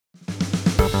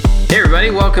Hey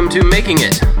everybody, welcome to Making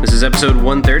It. This is episode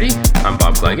 130. I'm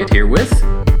Bob Claggett here with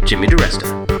Jimmy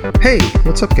DiResta. Hey,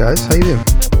 what's up guys? How you doing?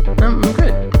 I'm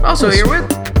good. Also here with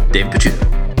David Picciuto.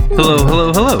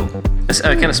 Hello.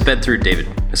 I kind of sped through David.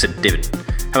 I said David.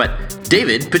 How about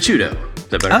David Picciuto? Is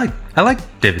that better? I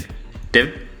like David.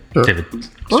 David? Sure. David.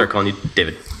 Start calling you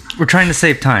David. We're trying to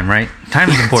save time, right? Time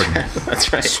is important.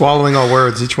 That's right. Swallowing all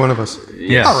words, each one of us.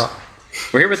 Yeah. All right.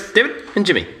 We're here with David and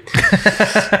Jimmy.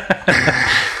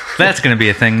 That's going to be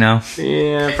a thing now.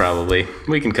 Yeah, probably.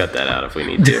 We can cut that out if we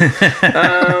need to.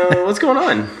 What's going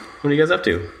on? What are you guys up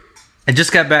to? I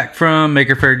just got back from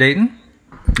Maker Faire Dayton.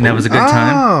 And that was a good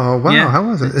time. Oh, wow. Yeah. How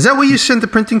was it? Is that where you sent the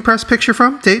printing press picture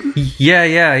from, Dayton? Yeah.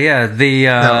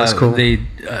 That was cool.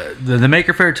 The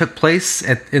Maker Faire took place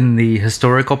in the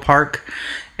historical park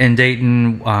in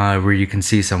Dayton, where you can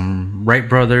see some Wright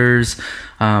brothers,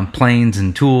 planes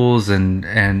and tools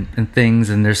and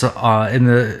things. And there's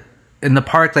in the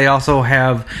park they also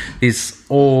have these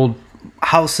old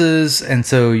houses, and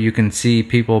so you can see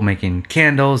people making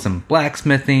candles and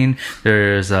blacksmithing.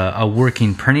 There's a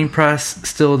working printing press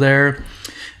still there,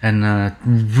 and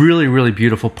really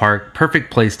beautiful park.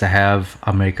 Perfect place to have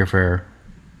a Maker Faire.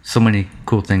 So many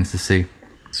cool things to see.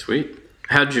 Sweet.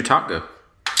 How did your talk go?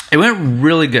 It went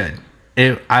really good.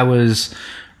 I was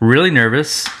really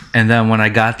nervous, and then when I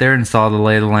got there and saw the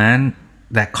lay of the land,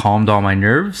 that calmed all my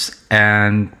nerves,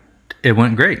 and it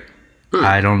went great.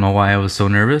 I don't know why I was so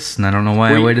nervous, and I don't know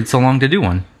why I waited so long to do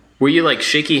one. Were you like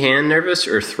shaky hand nervous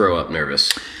or throw up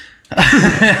nervous?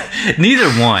 Neither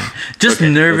one. Just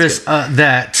Okay, nervous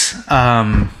that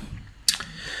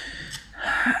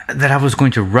I was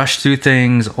going to rush through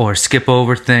things or skip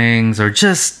over things or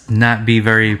just not be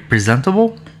very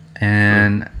presentable.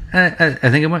 And I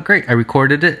think it went great. I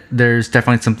recorded it. There's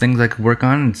definitely some things I could work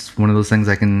on. It's one of those things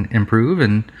I can improve,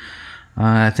 and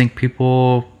I think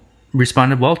people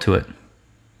responded well to it.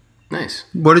 Nice.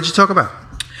 What did you talk about?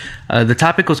 The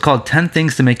topic was called 10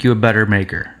 Things to Make You a Better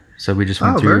Maker. So we just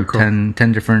went through cool. 10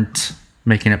 different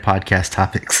Making It podcast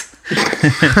topics.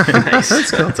 Nice.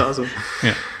 That's cool. That's awesome.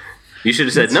 Yeah. You should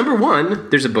have said, number one,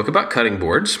 there's a book about cutting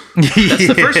boards. That's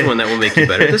the first one that will make you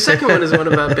better. The second one is one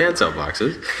about bandsaw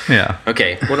boxes. Yeah.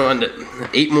 Okay, what do I want to...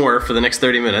 8 more for the next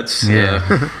 30 minutes. Yeah.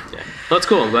 Yeah. Well, that's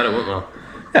cool. I'm glad it went well.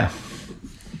 Yeah.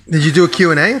 Did you do a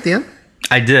Q&A at the end?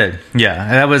 I did. Yeah.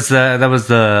 That was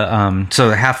the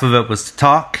so half of it was to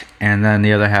talk, and then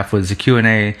the other half was a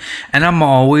Q&A. And I'm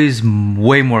always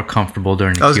way more comfortable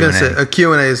during the I was Q&A. going to say, a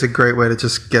Q&A is a great way to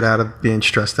just get out of being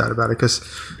stressed out about it, because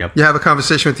Yep. you have a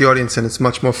conversation with the audience, and it's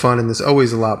much more fun, and there's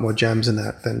always a lot more gems in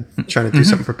that than trying to do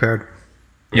something prepared.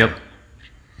 Yep.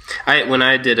 When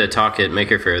I did a talk at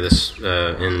Maker Faire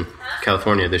in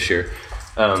California this year,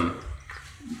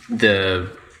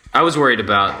 I was worried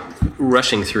about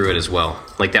rushing through it as well.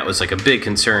 Like that was like a big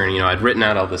concern. You know, I'd written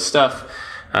out all this stuff,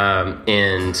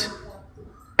 and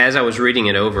as I was reading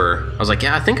it over, I was like,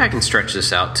 yeah, I think I can stretch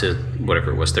this out to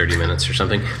whatever it was, 30 minutes or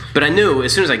something. But I knew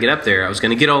as soon as I get up there, I was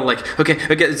going to get all like, okay,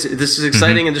 this is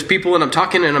exciting, and there's people, and I'm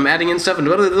talking, and I'm adding in stuff, and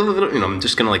blah, blah, blah, blah, you know, I'm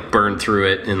just going to like burn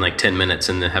through it in like 10 minutes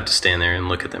and then have to stand there and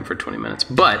look at them for 20 minutes.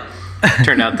 But it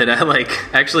turned out that I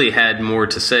like actually had more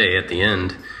to say at the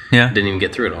end. Yeah. Didn't even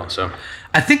get through it all, so...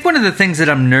 I think one of the things that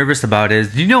I'm nervous about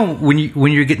is, you know, when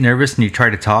you get nervous and you try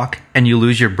to talk and you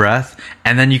lose your breath,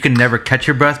 and then you can never catch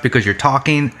your breath because you're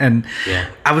talking. And yeah.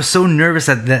 I was so nervous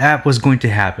that was going to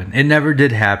happen. It never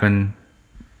did happen,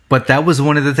 but that was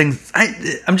one of the things.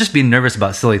 I'm just being nervous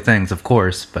about silly things, of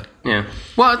course, but yeah.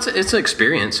 Well, it's an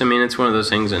experience. I mean, it's one of those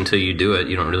things. Until you do it,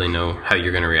 you don't really know how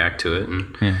you're going to react to it,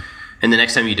 and the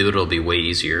next time you do it, it'll be way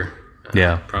easier.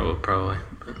 Probably.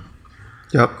 But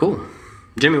Yep. cool.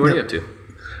 Jimmy, what are you up to?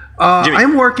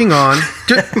 I'm working on...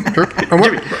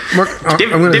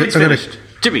 David's finished.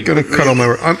 Jimmy. Gonna cut all my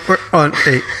work.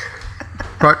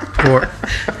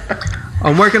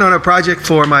 I'm working on a project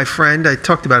for my friend. I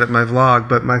talked about it in my vlog,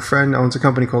 but my friend owns a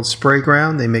company called Spray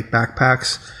Ground. They make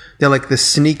backpacks. They're like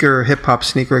the hip hop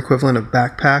sneaker equivalent of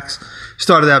backpacks.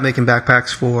 Started out making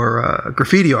backpacks for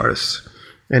graffiti artists,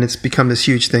 and it's become this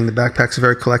huge thing. The backpacks are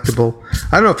very collectible.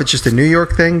 I don't know if it's just a New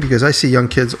York thing, because I see young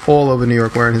kids all over New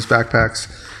York wearing his backpacks.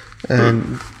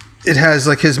 And it has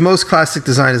like his most classic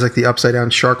design is like the upside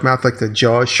down shark mouth, like the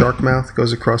Jaws shark mouth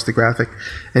goes across the graphic,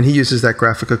 and he uses that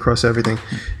graphic across everything.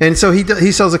 And so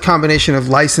he sells a combination of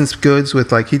licensed goods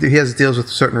with like he has deals with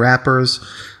certain rappers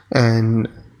and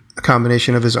a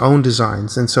combination of his own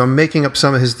designs. And so I'm making up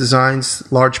some of his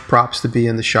designs, large props to be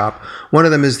in the shop. One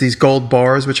of them is these gold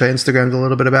bars, which I Instagrammed a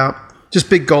little bit about.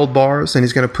 Just big gold bars, and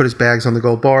he's going to put his bags on the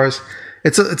gold bars.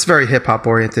 It's very hip hop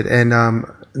oriented, and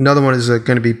Another one is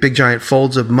going to be big giant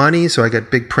folds of money. So I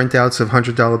got big printouts of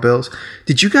 $100 bills.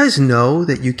 Did you guys know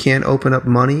that you can't open up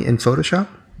money in Photoshop?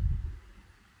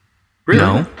 Really?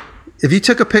 No. If you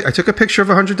took I took a picture of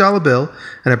a $100 bill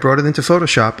and I brought it into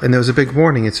Photoshop, and there was a big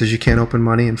warning. It says you can't open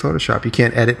money in Photoshop. You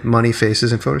can't edit money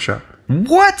faces in Photoshop.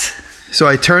 What? So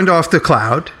I turned off the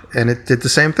cloud, and it did the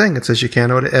same thing. It says you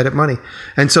can't edit money.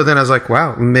 And so then I was like,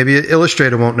 wow, maybe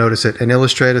Illustrator won't notice it. And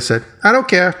Illustrator said, I don't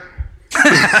care.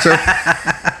 So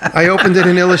I opened it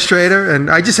in Illustrator, and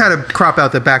I just had to crop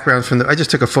out the backgrounds I just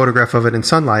took a photograph of it in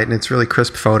sunlight, and it's a really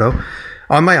crisp photo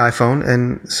on my iPhone.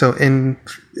 And so in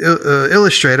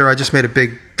Illustrator, I just made a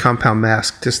big compound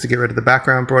mask just to get rid of the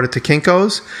background, brought it to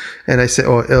Kinko's, and I said,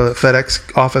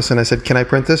 FedEx office, and I said, can I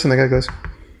print this? And the guy goes,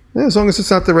 yeah, as long as it's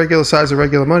not the regular size of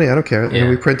regular money, I don't care. Yeah. And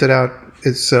we printed out,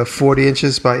 it's 40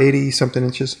 inches by 80 something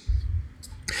inches.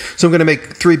 So I'm going to make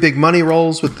 3 big money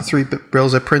rolls with the 3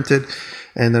 bills I printed,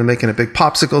 and then I'm making a big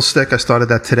popsicle stick. I started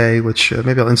that today, which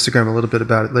maybe I'll Instagram a little bit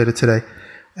about it later today.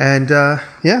 And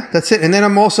yeah, that's it. And then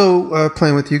I'm also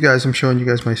playing with you guys. I'm showing you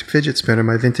guys my fidget spinner,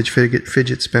 my vintage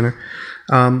fidget spinner,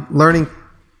 learning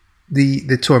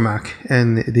the Tormach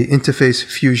and the interface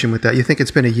fusion with that. You think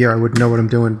it's been a year, I wouldn't know what I'm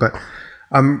doing, but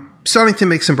I'm starting to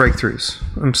make some breakthroughs.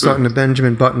 I'm starting to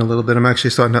Benjamin Button a little bit. I'm actually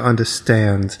starting to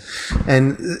understand.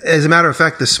 And as a matter of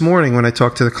fact, this morning when I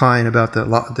talked to the client about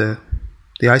the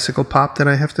icicle pop that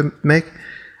I have to make,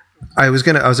 I was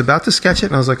about to sketch it,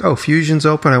 and I was like, oh, Fusion's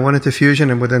open. I went into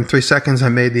Fusion, and within 3 seconds, I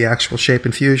made the actual shape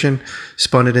in Fusion,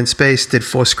 spun it in space, did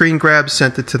 4 screen grabs,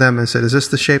 sent it to them, and said, is this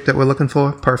the shape that we're looking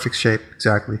for? Perfect shape,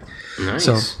 exactly. Nice.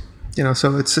 So,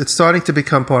 so it's starting to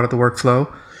become part of the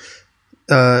workflow.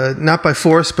 Not by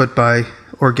force, but by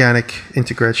organic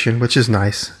integration, which is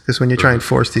nice. Because when you try and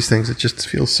force these things, it just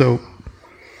feels so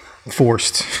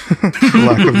forced, for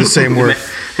lack of the same word.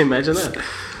 Imagine that.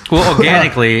 Well,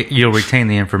 organically, you'll retain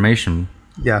the information.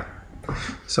 Yeah.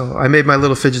 So I made my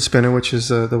little fidget spinner, which is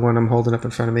the one I'm holding up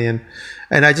in front of me, and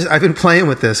I've been playing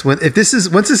with this. Once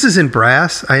this is in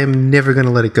brass, I am never going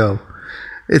to let it go.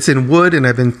 It's in wood, and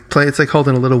I've been playing. It's like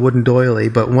holding a little wooden doily.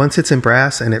 But once it's in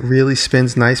brass and it really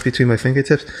spins nice between my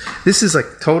fingertips, this is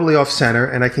like totally off center,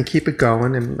 and I can keep it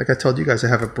going. And like I told you guys, I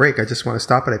have a break. I just want to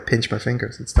stop it. I pinch my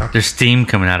fingers and stuff. There's steam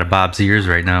coming out of Bob's ears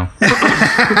right now.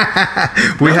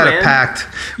 We had a pact.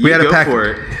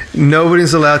 For it.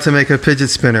 Nobody's allowed to make a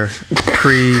fidget spinner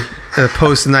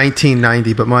post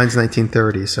 1990, but mine's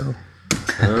 1930, so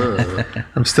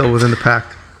I'm still within the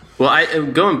pact.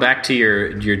 Well, going back to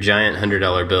your giant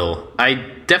 $100 bill, I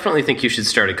definitely think you should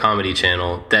start a comedy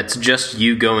channel that's just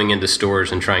you going into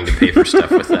stores and trying to pay for stuff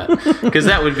with that. Because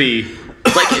that would be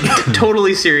like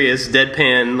totally serious,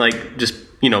 deadpan, like just,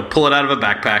 pull it out of a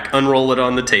backpack, unroll it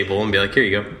on the table and be like, here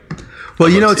you go.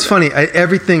 Well, it's funny.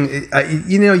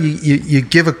 You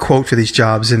give a quote for these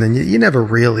jobs, and then you never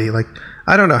really, like,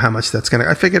 I don't know how much that's going to,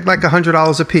 I figured like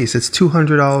 $100 a piece. It's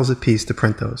 $200 a piece to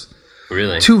print those.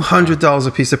 Really? $200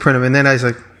 a piece to print them. And then I was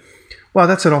like, wow,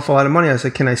 that's an awful lot of money. I was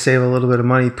like, can I save a little bit of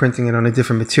money printing it on a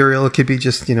different material? It could be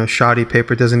just, shoddy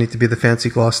paper. It doesn't need to be the fancy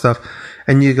gloss stuff.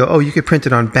 And you go, oh, you could print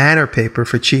it on banner paper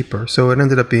for cheaper. So it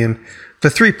ended up being, for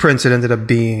 3 prints, it ended up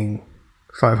being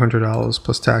 $500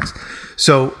 plus tax.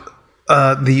 So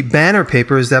the banner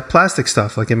paper is that plastic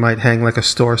stuff. Like it might hang like a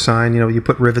store sign. You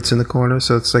put rivets in the corner.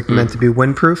 So it's like meant to be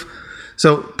windproof.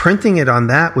 So printing it on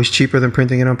that was cheaper than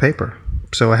printing it on paper.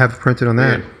 So I have it printed on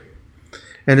that. Weird.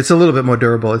 And it's a little bit more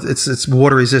durable. It's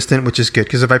water resistant, which is good.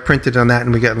 Because if I printed on that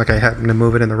and I happen to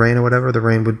move it in the rain or whatever, the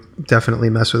rain would definitely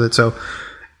mess with it. So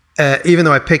even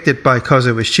though I picked it because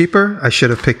it was cheaper, I should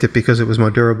have picked it because it was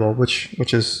more durable,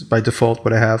 which is by default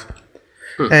what I have.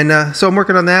 And so I'm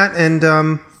working on that.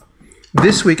 And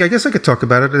this week, I guess I could talk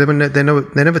about it.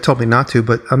 They never told me not to,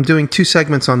 but I'm doing 2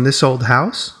 segments on This Old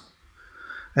House.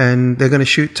 And they're going to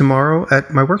shoot tomorrow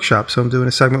at my workshop. So I'm doing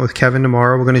a segment with Kevin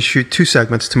tomorrow. We're going to shoot 2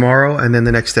 segments tomorrow and then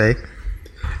the next day.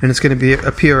 And it's going to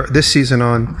appear this season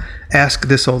on Ask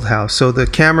This Old House. So the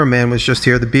cameraman was just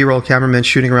here, the B-roll cameraman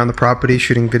shooting around the property,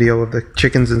 shooting video of the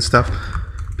chickens and stuff,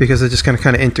 because I just kind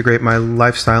of integrate my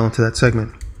lifestyle into that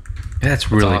segment.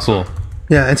 That's really awesome. cool.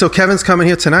 Yeah, and so Kevin's coming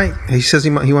here tonight. He says he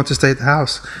wants to stay at the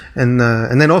house. And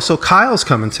then also Kyle's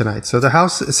coming tonight. So the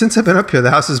house, since I've been up here,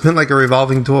 the house has been like a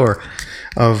revolving door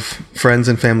of friends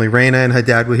and family. Raina and her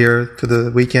dad were here for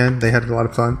the weekend. They had a lot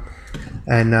of fun.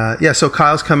 And so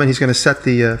Kyle's coming. He's going to set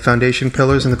the foundation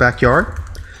pillars in the backyard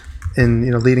and,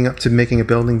 leading up to making a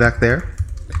building back there.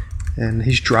 And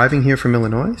he's driving here from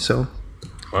Illinois. So,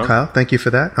 wow. Kyle, thank you for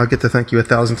that. I'll get to thank you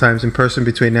 1,000 times in person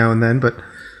between now and then, but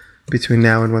between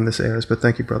now and when this airs. But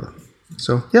thank you, brother.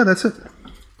 So, yeah, that's it.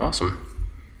 Awesome.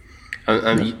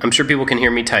 I'm sure people can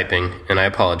hear me typing, and I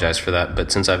apologize for that.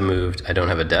 But since I've moved, I don't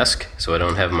have a desk, so I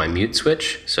don't have my mute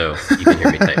switch, so you can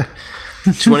hear me type.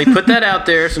 Just want to put that out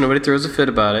there so nobody throws a fit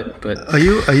about it. But Are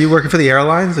you working for the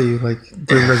airlines? Are you like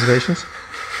doing reservations?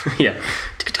 yeah,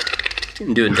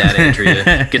 doing data entry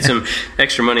to get some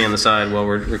extra money on the side while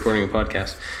we're recording a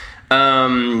podcast.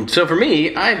 So for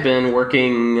me, I've been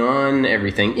working on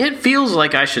everything. It feels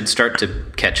like I should start to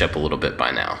catch up a little bit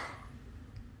by now,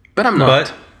 but I'm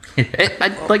not.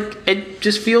 It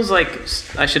just feels like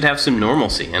I should have some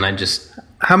normalcy, and I just.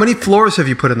 How many floors have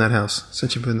you put in that house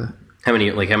since you've been there? How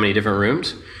many different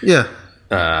rooms? Yeah.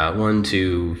 1,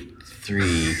 2,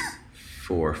 3,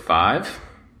 4, 5.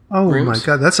 Oh rooms. My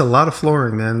God, that's a lot of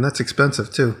flooring, man. That's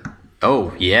expensive too.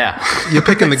 Oh yeah. You're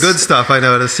picking the good stuff. I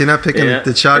noticed. You're not picking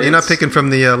the shot. You're not picking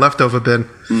from the leftover bin.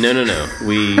 No.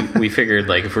 We figured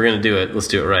like if we're gonna do it, let's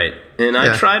do it right. And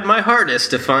I tried my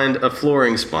hardest to find a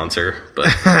flooring sponsor, but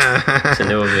to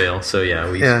no avail. So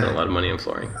we spent a lot of money on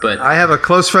flooring. But I have a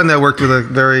close friend that worked with a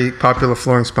very popular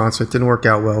flooring sponsor. It didn't work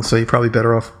out well, so you're probably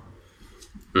better off.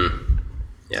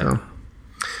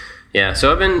 Yeah.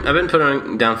 So I've been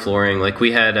putting down flooring. Like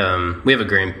we have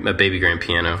a baby grand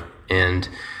piano, and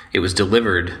it was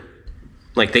delivered.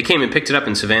 Like they came and picked it up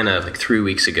in Savannah like 3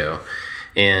 weeks ago,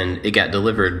 and it got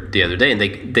delivered the other day.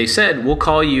 And they said, we'll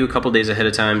call you a couple days ahead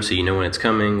of time so you know when it's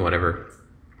coming, whatever.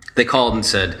 They called and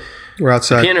said, we're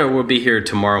outside. The piano will be here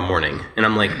tomorrow morning. And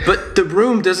I'm like, but the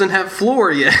room doesn't have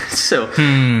floor yet. So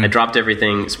I dropped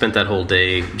everything, spent that whole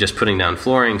day just putting down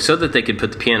flooring so that they could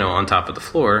put the piano on top of the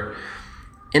floor.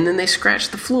 And then they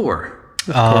scratched the floor.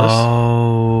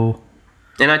 Oh.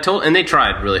 And they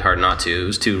tried really hard not to. It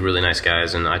was two really nice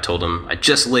guys, and I told them, I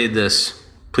just laid this.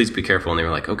 Please be careful. And they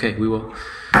were like, okay, we will.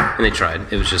 And they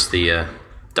tried. It was just the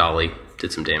dolly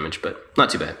did some damage, but not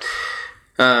too bad.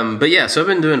 So I've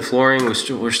been doing flooring.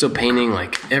 We're still painting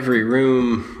like every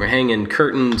room. We're hanging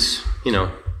curtains,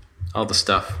 all the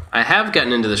stuff. I have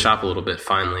gotten into the shop a little bit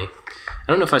finally. I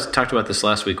don't know if I talked about this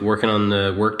last week, working on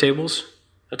the work tables.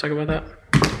 Did I talk about that?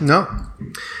 No.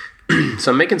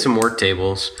 So I'm making some work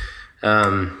tables. You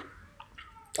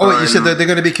said that they're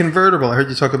going to be convertible. I heard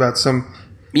you talk about some.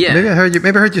 Yeah. Maybe I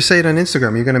heard you say it on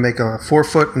Instagram. You're going to make a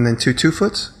 4-foot and then two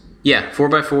 2-foots? Yeah,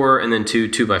 4x4 and then two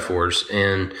 2x4s,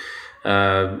 and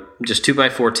just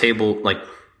 2x4 table, like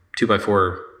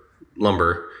 2x4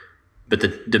 lumber, but the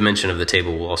dimension of the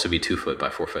table will also be 2 foot by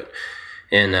 4 foot.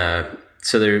 And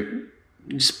so they're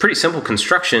just pretty simple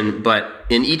construction, but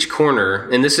in each corner,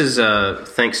 and this is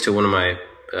thanks to one of my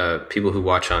people who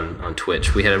watch on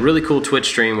Twitch. We had a really cool Twitch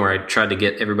stream where I tried to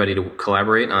get everybody to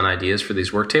collaborate on ideas for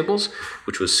these work tables,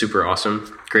 which was super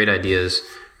awesome. Great ideas,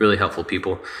 really helpful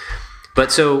people.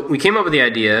 But so we came up with the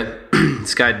idea,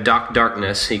 this guy Doc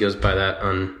Darkness, he goes by that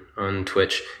on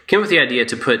Twitch, came up with the idea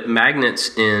to put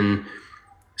magnets in.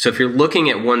 So if you're looking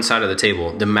at one side of the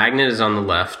table, the magnet is on the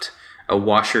left, a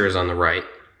washer is on the right,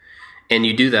 and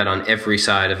you do that on every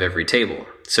side of every table.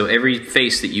 So every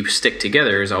face that you stick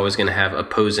together is always going to have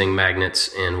opposing magnets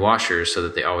and washers so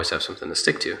that they always have something to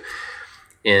stick to.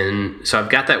 And so I've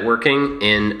got that working,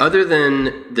 and other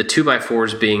than the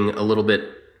 2x4s being a little bit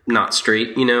not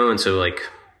straight, and so like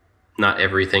not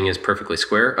everything is perfectly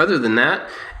square. Other than that,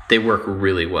 they work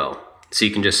really well. So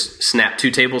you can just snap two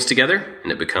tables together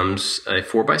and it becomes a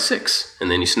 4x6.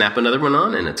 And then you snap another one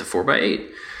on and it's a 4x8.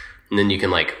 And then you can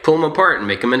like pull them apart and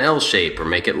make them an L shape or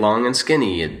make it long and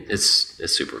skinny. It's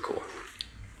super cool.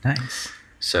 Nice.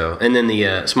 So, and then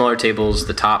the smaller tables,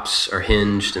 the tops are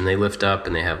hinged and they lift up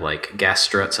and they have like gas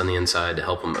struts on the inside to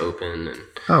help them open. And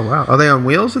oh, wow. Are they on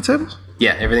wheels, the tables?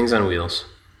 Yeah, everything's on wheels.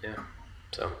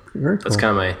 So very cool. That's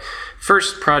kind of my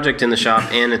first project in the shop,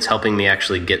 and it's helping me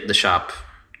actually get the shop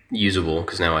usable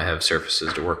because now I have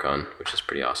surfaces to work on, which is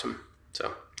pretty awesome.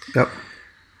 So yep.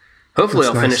 Hopefully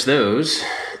That's I'll nice. finish those,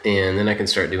 and then I can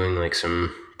start doing like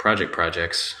some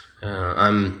projects.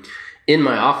 I'm in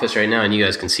my office right now, and you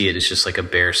guys can see it. It's just like a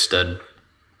bare stud.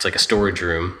 It's like a storage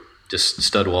room, just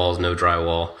stud walls, no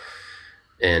drywall.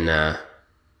 And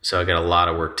so I got a lot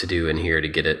of work to do in here to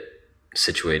get it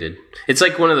situated. It's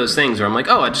like one of those things where I'm like,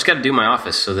 oh, I just got to do my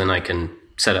office so then I can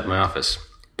set up my office.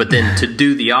 But then to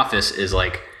do the office is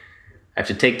like, I have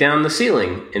to take down the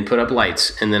ceiling and put up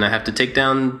lights, and then I have to take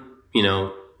down,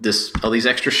 all these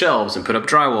extra shelves and put up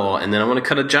drywall, and then I want to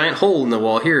cut a giant hole in the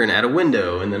wall here and add a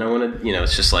window, and then I want to,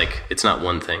 it's just like, it's not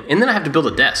one thing. And then I have to build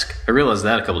a desk. I realized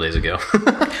that a couple days ago.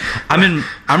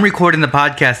 I'm recording the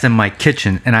podcast in my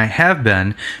kitchen, and I have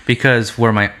been because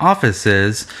where my office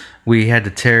is, we had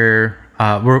to tear.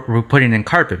 We're putting in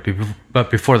carpet, but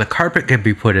before the carpet could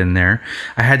be put in there,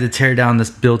 I had to tear down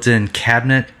this built-in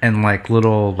cabinet and like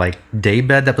little like day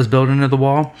bed that was built into the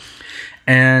wall,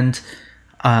 and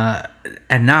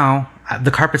And now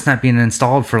the carpet's not being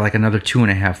installed for like another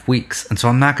 2.5 weeks. And so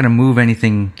I'm not going to move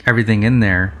everything in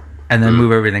there and then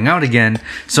move everything out again.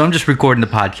 So I'm just recording the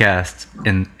podcast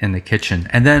in the kitchen.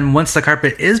 And then once the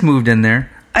carpet is moved in there,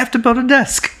 I have to build a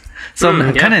desk. So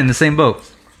I'm kind of in the same boat.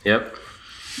 Yep.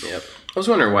 I was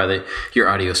wondering why your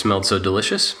audio smelled so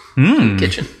delicious in the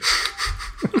kitchen.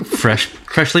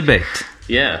 Freshly baked.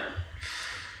 Yeah.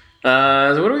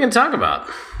 So what are we going to talk about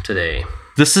today?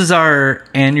 This is our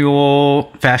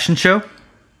annual fashion show.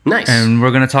 Nice. And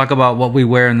we're going to talk about what we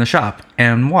wear in the shop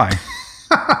and why.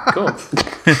 Cool.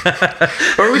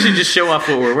 Or we should just show off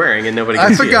what we're wearing and nobody can I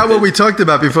see forgot it. what we talked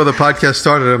about before the podcast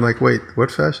started. I'm like, wait,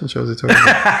 what fashion show is he talking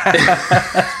about?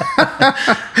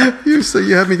 You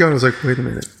had me going. I was like, wait a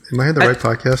minute. Am I in the right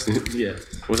podcast? Yeah.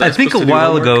 I think a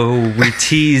while ago we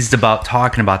teased about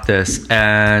talking about this,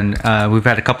 and we've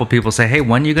had a couple people say, "Hey,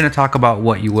 when are you going to talk about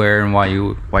what you wear and why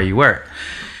you wear it?"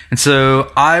 And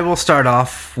so I will start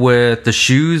off with the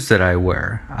shoes that I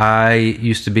wear. I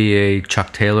used to be a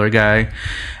Chuck Taylor guy,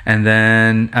 and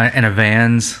then and a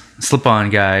Vans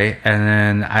slip-on guy, and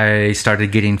then I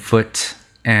started getting foot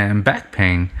and back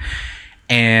pain.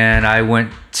 And I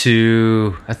went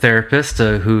to a therapist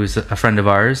who's a friend of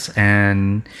ours,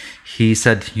 and he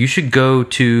said, you should go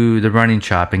to the running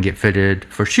shop and get fitted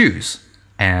for shoes.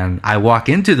 And I walk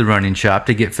into the running shop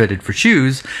to get fitted for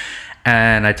shoes,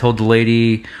 and I told the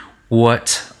lady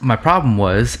what my problem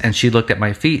was, and she looked at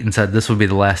my feet and said, this will be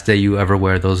the last day you ever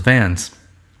wear those Vans.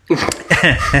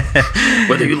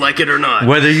 Whether you like it or not.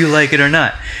 Whether you like it or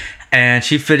not. And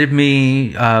she fitted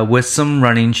me with some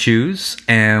running shoes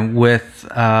and with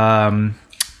Power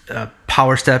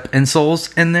Step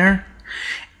insoles in there.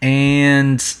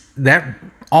 And that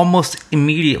almost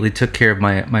immediately took care of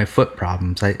my foot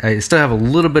problems. I still have a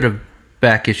little bit of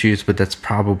back issues, but that's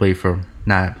probably from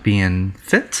not being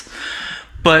fit.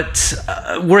 But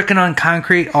working on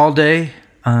concrete all day,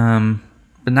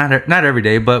 but not every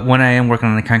day, but when I am working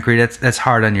on the concrete, that's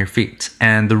hard on your feet.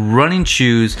 And the running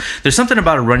shoes, there's something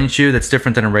about a running shoe that's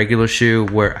different than a regular shoe,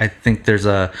 where I think there's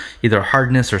either a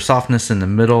hardness or softness in the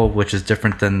middle, which is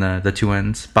different than the two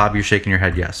ends. Bob, you're shaking your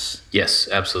head yes. Yes,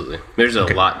 absolutely. There's a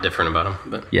lot different about them.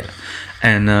 But. Yeah.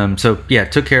 And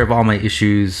took care of all my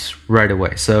issues right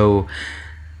away. So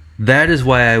that is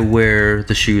why I wear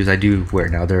the shoes I do wear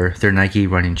now. They're Nike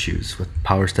running shoes with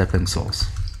Power Step insoles.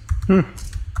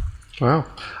 Wow.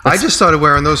 I just started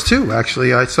wearing those too, actually.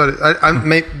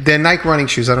 They're Nike running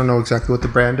shoes. I don't know exactly what the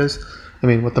brand is. I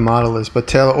mean, what the model is. But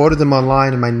Taylor ordered them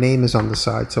online, and my name is on the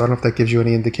side. So I don't know if that gives you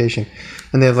any indication.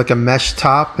 And they have like a mesh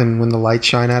top, and when the lights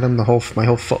shine at them, my whole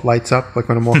foot lights up, like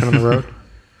when I'm walking on the road.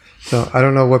 So I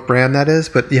don't know what brand that is,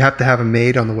 but you have to have them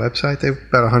made on the website. They're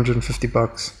about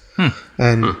 $150.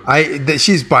 And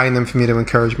she's buying them for me to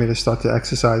encourage me to start to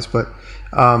exercise. But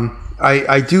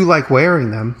I do like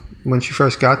wearing them. When she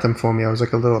first got them for me, I'm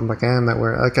not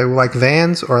wearing. Like I like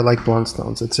Vans or I like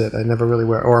Blundstones. That's it. I never really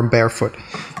wear, or I'm barefoot.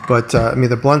 But I'm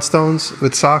either Blundstones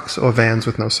with socks or Vans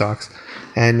with no socks.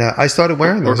 And I started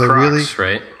wearing those. Or Crocs,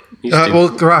 right?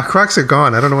 Crocs are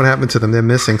gone. I don't know what happened to them. They're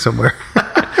missing somewhere.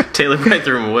 Taylor probably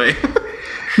threw them away.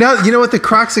 Now, you know what? The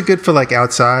Crocs are good for like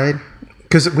outside.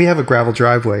 Because we have a gravel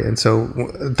driveway, and so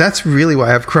that's really why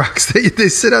I have Crocs. They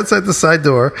sit outside the side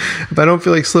door. If I don't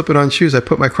feel like slipping on shoes, I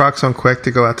put my Crocs on quick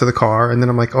to go out to the car, and then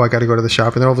I'm like, oh, I got to go to the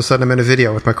shop. And then all of a sudden I'm in a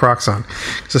video with my Crocs on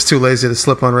because it's too lazy to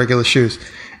slip on regular shoes.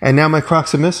 And now my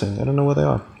Crocs are missing. I don't know where they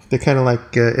are. They're kind of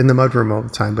like in the mudroom all the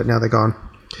time, but now they're gone.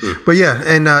 But yeah,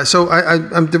 and so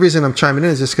I'm the reason I'm chiming in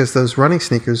is just because those running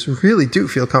sneakers really do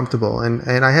feel comfortable, and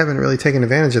I haven't really taken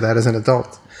advantage of that as an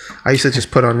adult. I used to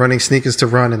just put on running sneakers to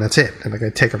run, and that's it. And like I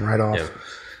take them right off.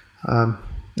 Yeah.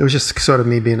 It was just sort of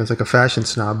me being like a fashion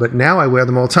snob. But now I wear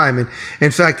them all the time. And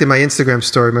in fact, in my Instagram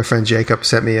story, my friend Jacob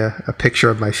sent me a picture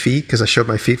of my feet because I showed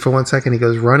my feet for 1 second. He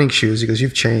goes, running shoes. He goes,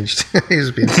 you've changed. He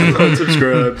was being so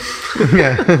unsubscribe.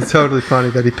 Yeah, it's totally funny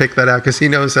that he picked that out because he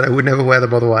knows that I would never wear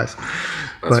them otherwise.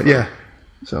 That's funny. Yeah,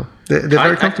 so they're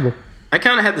very comfortable. I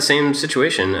kind of had the same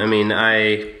situation. I mean,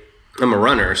 I'm a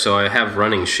runner, so I have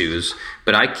running shoes,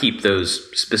 but I keep those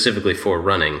specifically for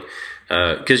running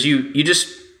because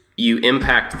you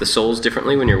impact the soles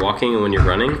differently when you're walking and when you're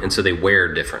running, and so they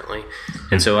wear differently.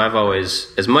 And so I've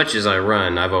always, as much as I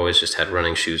run, I've always just had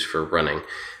running shoes for running.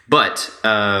 But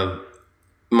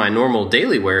my normal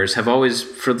daily wears have always,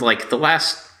 for like the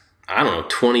last,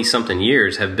 20-something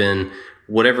years, have been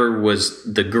whatever was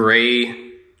the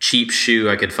gray cheap shoe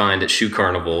I could find at Shoe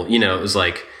Carnival. It was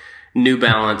like New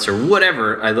Balance or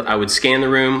whatever. I would scan the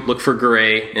room, look for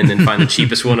gray, and then find the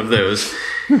cheapest one of those.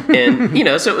 And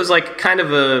so it was like kind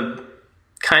of a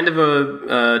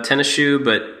tennis shoe,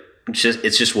 but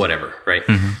it's just whatever, right?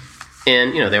 Mm-hmm.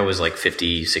 And, they're always like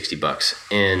 50, 60 bucks.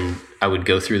 And I would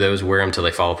go through those, wear them till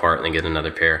they fall apart, and then get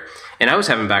another pair. And I was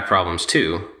having back problems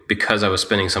too because I was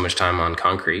spending so much time on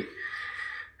concrete.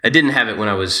 I didn't have it when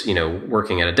I was,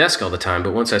 working at a desk all the time.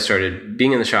 But once I started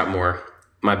being in the shop more,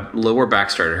 my lower back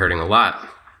started hurting a lot.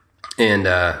 And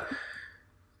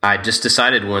I just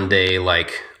decided one day,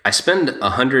 like, I spend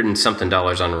 $100 and something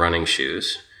on running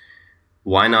shoes.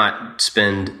 Why not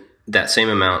spend that same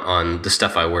amount on the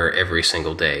stuff I wear every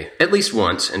single day, at least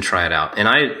once, and try it out? And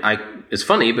I it's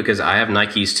funny because I have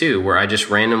Nikes too, where I just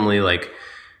randomly like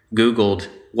Googled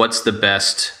what's the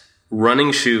best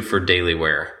running shoe for daily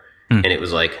wear. And it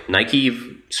was like Nike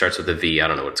starts with a V. I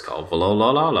don't know what it's called. Volo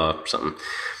or something.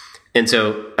 And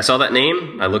so I saw that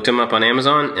name. I looked them up on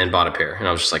Amazon and bought a pair. And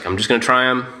I was just like, I'm just going to try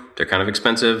them. They're kind of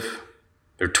expensive.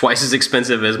 They're twice as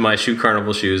expensive as my Shoe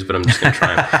Carnival shoes, but I'm just going to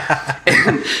try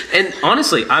them. and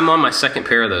honestly, I'm on my second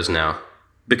pair of those now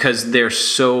because they're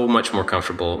so much more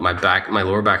comfortable. My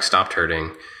lower back stopped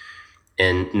hurting.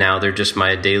 And now they're just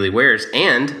my daily wears.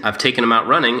 And I've taken them out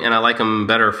running, and I like them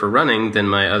better for running than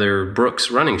my other Brooks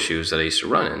running shoes that I used to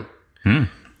run in.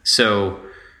 So,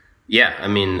 yeah, I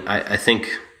mean, I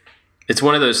think it's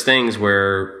one of those things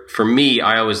where, for me,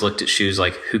 I always looked at shoes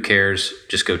like, who cares?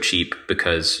 Just go cheap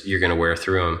because you're going to wear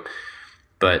through them.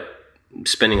 But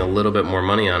spending a little bit more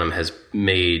money on them has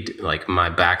made like my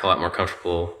back a lot more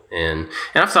comfortable. And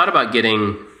I've thought about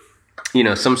getting,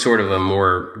 some sort of a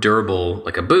more durable,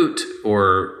 like a boot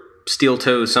or steel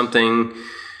toe, something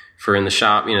for in the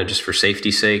shop, just for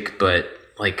safety's sake. But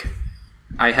like,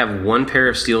 I have one pair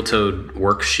of steel toed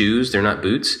work shoes. They're not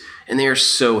boots, and they are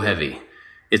so heavy.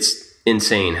 It's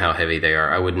insane how heavy they are.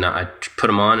 I put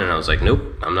them on and I was like, nope,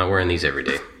 I'm not wearing these every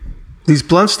day. These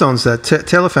Blundstones that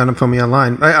Taylor found them for me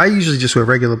online. I usually just wear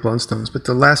regular Blundstones, but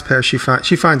the last pair she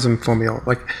finds them for me all,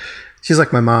 like, she's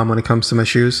like my mom when it comes to my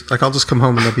shoes. Like, I'll just come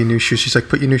home and there'll be new shoes. She's like,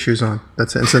 put your new shoes on.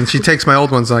 That's it. And so she takes my old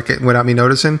ones like without me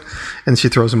noticing, and she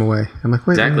throws them away. I'm like,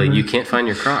 wait. Exactly. You can't find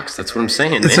your Crocs. That's what I'm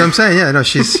saying. That's what I'm saying. Yeah, no,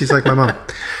 she's like my mom.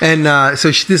 And so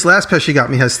this last pair she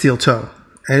got me has steel toe.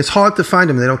 And it's hard to find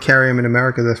them. They don't carry them in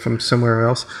America. They're from somewhere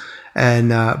else. And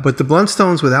but the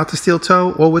Blundstones without the steel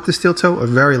toe or with the steel toe are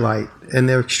very light, and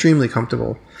they're extremely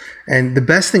comfortable. And the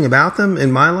best thing about them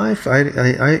in my life, I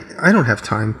don't have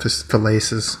time for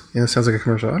laces. It sounds like a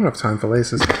commercial. I don't have time for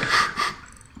laces.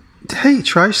 Hey,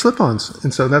 try slip-ons.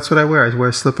 And so that's what I wear. I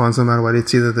wear slip-ons no matter what.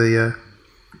 It's either the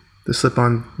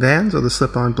slip-on Vans or the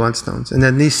slip-on Blundstones. And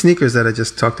then these sneakers that I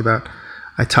just talked about,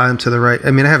 I tie them to the right.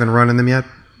 I mean, I haven't run in them yet.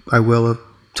 I will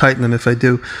tighten them if I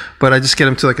do. But I just get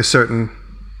them to like a certain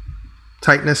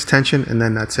tightness, tension, and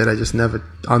then that's it. I just never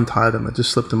untie them. I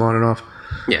just slip them on and off.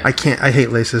 Yeah. I hate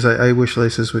laces. I wish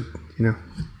laces would,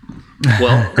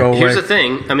 well, go away. Here's the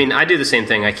thing. I mean, I do the same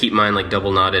thing. I keep mine like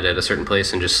double knotted at a certain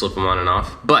place and just slip them on and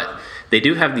off. But they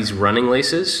do have these running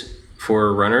laces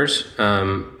for runners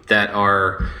that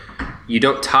are, you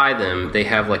don't tie them. They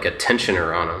have like a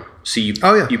tensioner on them. So you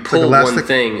pull like one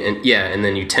thing and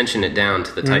then you tension it down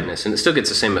to the tightness, and it still gets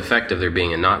the same effect of there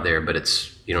being a knot there, but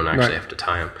you don't actually have to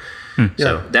tie them.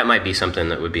 So that might be something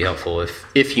that would be helpful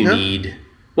if you need.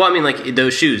 Well, I mean, like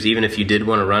those shoes, even if you did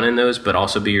want to run in those, but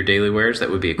also be your daily wears, that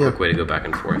would be a quick way to go back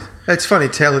and forth. It's funny.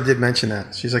 Taylor did mention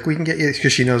that. She's like, we can get you,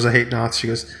 because she knows I hate knots. She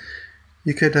goes,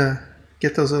 you could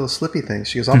get those little slippy things.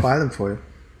 She goes, I'll buy them for you.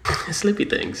 Slippy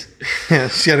things. Yeah,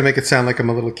 she's got to make it sound like I'm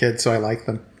a little kid, so I like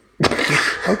them.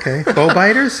 Okay. Bow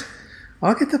biters?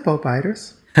 I'll get the bow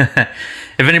biters. If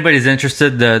anybody's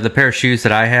interested, the pair of shoes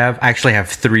that I actually have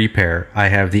 3 pair. I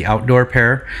have the outdoor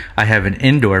pair, I have an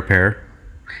indoor pair,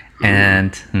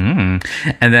 and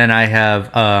then I have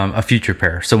a future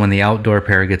pair. So when the outdoor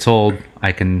pair gets old,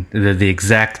 I can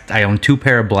I own 2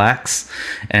 pair of blacks,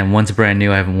 and one's brand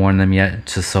new. I haven't worn them yet,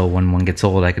 just so when one gets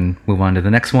old, I can move on to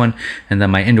the next one. And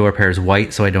then my indoor pair is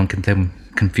white, so I don't get them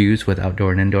confused with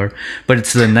outdoor and indoor. But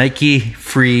it's the Nike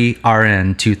Free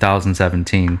RN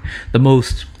 2017, the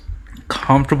most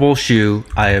comfortable shoe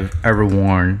I have ever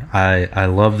worn. I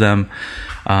love them.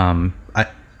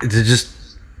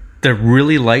 They're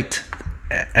really light,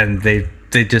 and they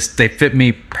fit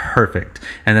me perfect.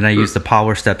 And then I use the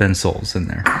Power Step insoles in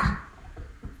there.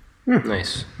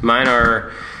 Nice. Mine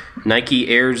are Nike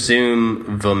Air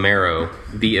Zoom Vomero,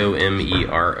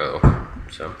 Vomero.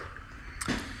 So.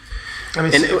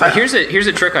 Here's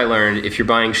a trick I learned if you're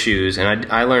buying shoes, and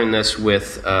I learned this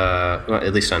with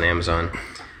at least on Amazon,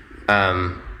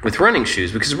 with running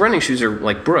shoes, because running shoes are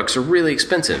like Brooks are really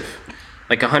expensive,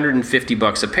 like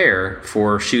 $150 a pair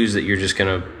for shoes that you're just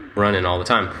gonna run in all the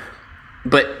time.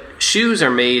 But shoes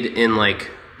are made in like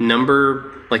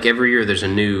every year there's a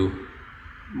new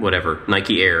whatever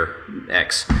Nike Air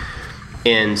X.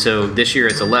 And so this year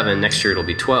it's 11, next year it'll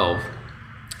be 12.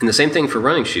 And the same thing for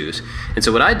running shoes. And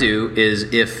so what I do is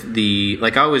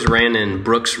I always ran in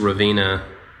Brooks Ravina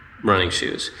running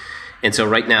shoes. And so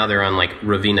right now they're on like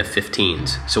Ravina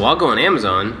 15s. So I'll go on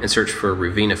Amazon and search for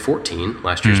Ravina 14,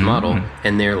 last year's model,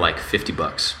 and they're like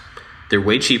 $50. They're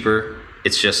way cheaper.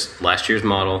 It's just last year's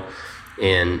model.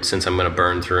 And since I'm going to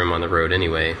burn through them on the road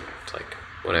anyway, it's like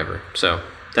whatever. So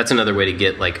that's another way to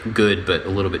get like good but a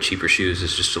little bit cheaper shoes,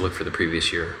 is just to look for the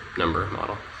previous year number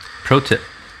model. Pro tip.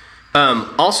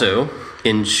 Also,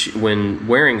 when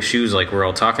wearing shoes like we're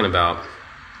all talking about,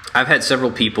 I've had several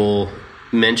people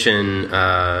mention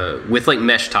with like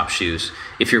mesh top shoes,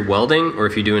 if you're welding or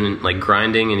if you're doing like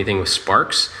grinding, anything with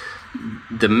sparks,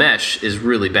 the mesh is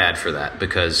really bad for that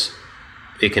because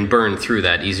it can burn through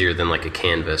that easier than like a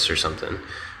canvas or something.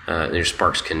 Your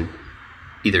sparks can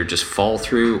either just fall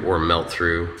through or melt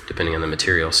through depending on the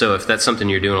material. So if that's something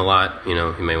you're doing a lot, you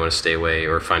may want to stay away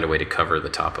or find a way to cover the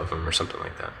top of them or something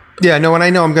like that. Yeah, no, when I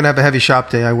know I'm going to have a heavy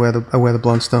shop day, I wear the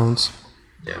blunt stones.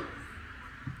 Yeah.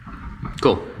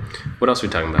 Cool. What else are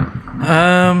we talking about?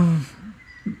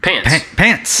 Pants.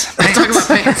 Pants. Let's talk about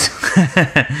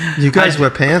pants. You guys wear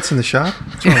pants in the shop?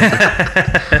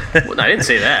 Well, I didn't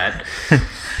say that.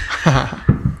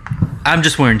 I'm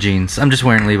just wearing jeans. I'm just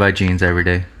wearing Levi jeans every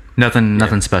day.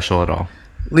 Nothing special at all.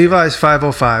 Levi's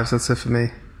 505s. That's it for me.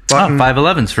 Button,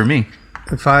 511s for me.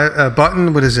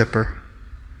 Button with a zipper.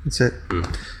 That's it.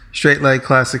 Straight leg,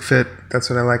 classic fit. That's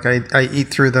what I like. I eat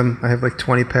through them. I have like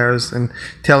 20 pairs. And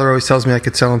Taylor always tells me I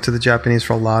could sell them to the Japanese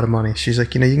for a lot of money. She's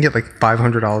like, you can get like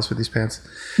 $500 for these pants.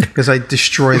 Because I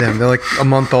destroy them. They're like a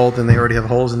month old and they already have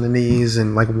holes in the knees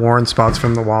and like worn spots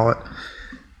from the wallet.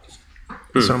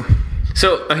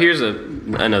 So here's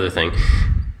another thing.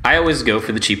 I always go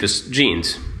for the cheapest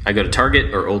jeans. I go to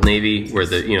Target or Old Navy where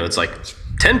it's like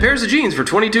 10 pairs of jeans for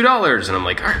 $22. And I'm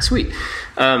like, all right, sweet.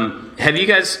 Have you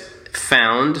guys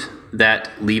found that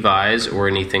Levi's or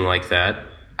anything like that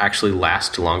actually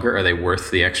last longer? Are they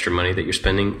worth the extra money that you're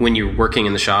spending when you're working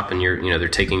in the shop and they're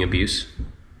taking abuse?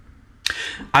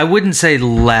 I wouldn't say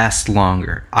last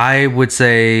longer. I would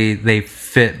say they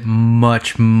fit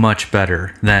much, much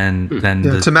better than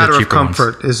it's a matter of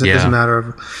comfort. It's a matter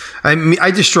of.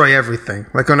 I destroy everything.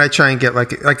 Like when I try and get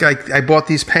I bought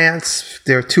these pants.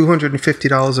 They're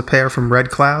 $250 a pair from Red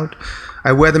Cloud.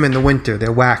 I wear them in the winter.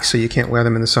 They're wax, so you can't wear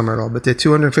them in the summer at all. But they're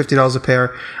 $250 a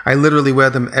pair. I literally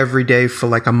wear them every day for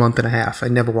like a month and a half. I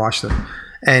never wash them.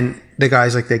 And the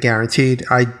guy's like, they're guaranteed.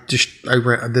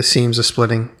 The seams are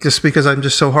splitting just because I'm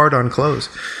just so hard on clothes.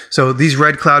 So these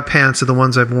Red Cloud pants are the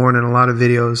ones I've worn in a lot of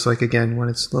videos. Like again, when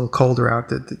it's a little colder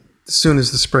out, as soon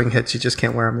as the spring hits, you just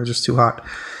can't wear them. They're just too hot.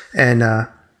 And,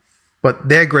 but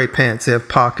they're great pants. They have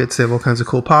pockets. They have all kinds of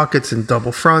cool pockets and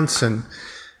double fronts. And,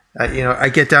 I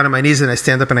get down on my knees and I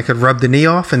stand up and I could rub the knee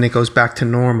off and it goes back to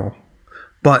normal.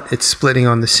 But it's splitting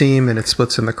on the seam and it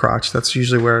splits in the crotch. That's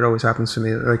usually where it always happens to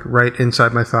me. Like right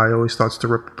inside my thigh always starts to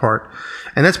rip apart.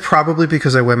 And that's probably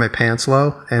because I wear my pants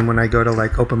low. And when I go to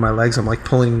like open my legs, I'm like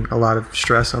pulling a lot of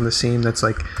stress on the seam that's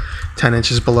like 10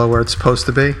 inches below where it's supposed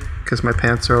to be. Because my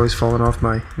pants are always falling off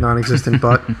my non-existent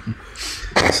butt.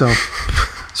 So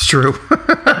it's true.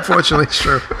 Unfortunately, it's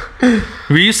true.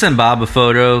 Will you send Bob a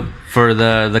photo for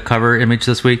the cover image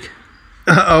this week?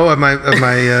 Of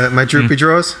my droopy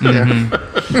drawers. Mm-hmm.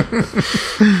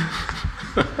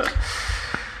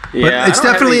 Yeah, it's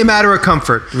definitely a matter of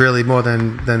comfort, really, more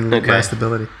than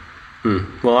lastability.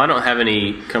 Well, I don't have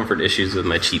any comfort issues with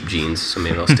my cheap jeans, so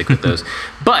maybe I'll stick with those.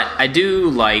 But I do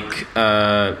like.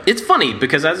 It's funny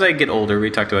because as I get older, we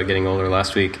talked about getting older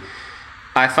last week.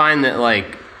 I find that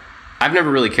like I've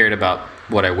never really cared about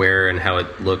what I wear and how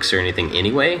it looks or anything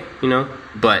anyway,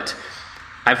 But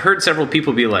I've heard several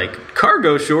people be like,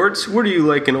 cargo shorts? What are you,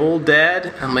 like an old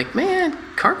dad? I'm like, man,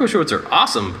 cargo shorts are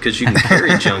awesome because you can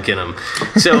carry junk in them.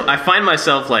 So I find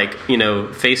myself like,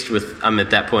 faced with, I'm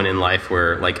at that point in life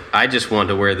where like, I just want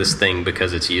to wear this thing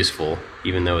because it's useful,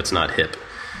 even though it's not hip.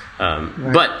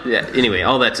 Right. But yeah, anyway,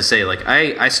 all that to say, like,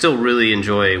 I still really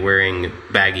enjoy wearing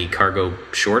baggy cargo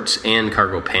shorts and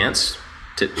cargo pants.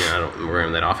 I don't wear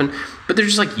them that often, but they're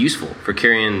just like useful for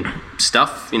carrying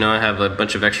stuff. I have a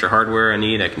bunch of extra hardware I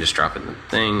need. I can just drop it in the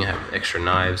thing. I have extra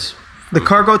knives. The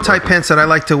cargo type pants that I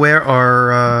like to wear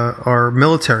are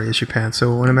military issue pants.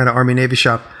 So when I'm at an Army Navy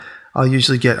shop, I'll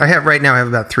usually I have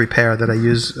about 3 pair that I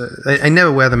use. I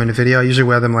never wear them in a video. I usually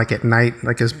wear them like at night,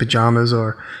 like as pajamas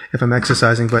or if I'm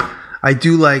exercising. But I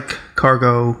do like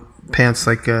cargo pants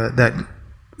like that.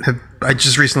 I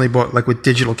just recently bought like with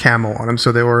digital camo on them,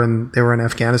 so they were in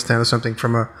Afghanistan or something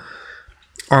from a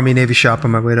Army Navy shop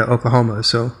on my way to Oklahoma.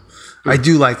 So I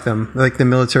do like them, like the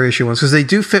military issue ones, because they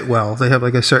do fit well. They have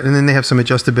like a certain, and then they have some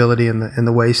adjustability in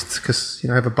the waist, because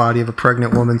I have a body of a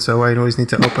pregnant woman, so I always need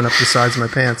to open up the sides of my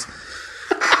pants.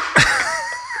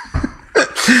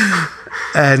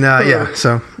 And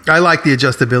so I like the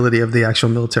adjustability of the actual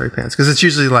military pants, because it's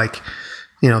usually like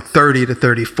 30 to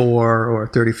 34 or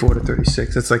 34 to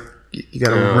 36. It's like you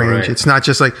got to range. Right. It's not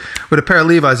just like with a pair of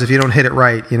Levi's. If you don't hit it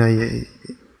right,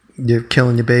 you're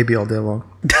killing your baby all day long.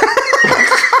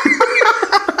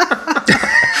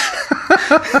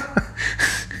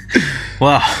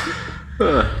 Wow. You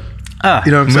know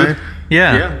what I'm saying?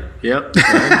 Yeah. Yep.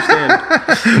 I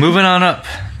understand. Moving on up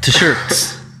to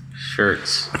shirts.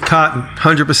 Cotton,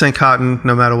 100% cotton,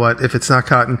 no matter what. If it's not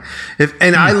cotton,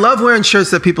 I love wearing shirts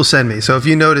that people send me. So if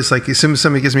you notice, like as soon as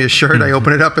somebody gives me a shirt, I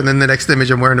open it up, and then the next image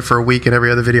I'm wearing it for a week in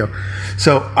every other video.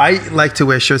 So I like to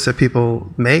wear shirts that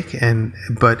people make,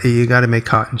 but you got to make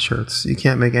cotton shirts. You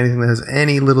can't make anything that has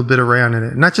any little bit of rayon in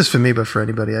it. Not just for me, but for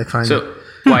anybody. I find so.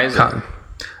 Why is cotton?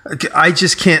 I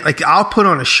just can't. Like, I'll put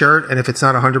on a shirt, and if it's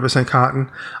not 100% cotton,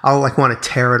 I'll like want to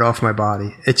tear it off my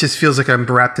body. It just feels like I'm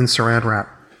wrapped in Saran wrap.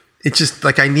 It's just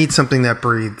like I need something that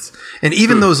breathes. And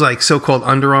even those like so-called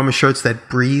Under Armour shirts that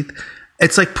breathe,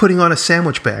 it's like putting on a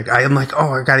sandwich bag. I am like,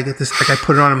 I got to get this. Like I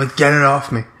put it on, I'm like, get it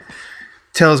off me.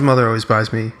 Taylor's mother always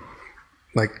buys me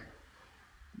like,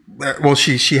 well,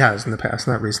 she has in the past,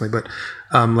 not recently, but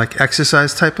like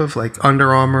exercise type of like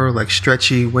Under Armour, like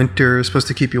stretchy winter, supposed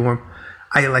to keep you warm.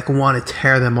 I like want to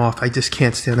tear them off. I just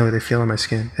can't stand the way they feel on my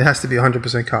skin. It has to be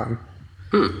 100% cotton.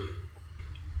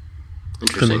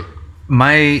 Interesting.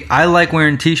 I like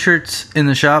wearing t-shirts in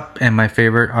the shop, and my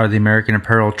favorite are the American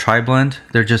Apparel Tri-Blend.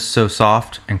 They're just so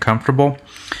soft and comfortable,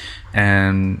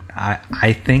 and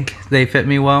I think they fit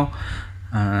me well.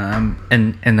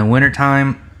 And in the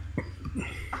wintertime,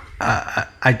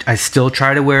 I still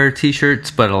try to wear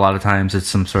t-shirts, but a lot of times it's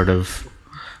some sort of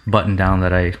button down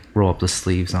that I roll up the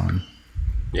sleeves on.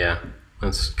 Yeah,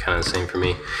 that's kind of the same for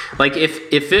me. Like if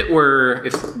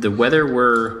the weather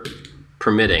were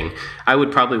permitting, I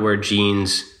would probably wear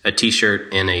jeans, a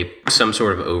t-shirt, and some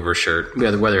sort of overshirt,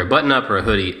 whether a button-up or a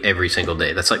hoodie, every single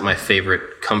day. That's like my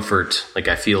favorite comfort. Like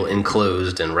I feel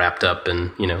enclosed and wrapped up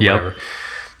and whatever.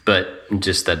 But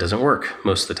just that doesn't work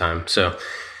most of the time. So,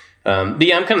 but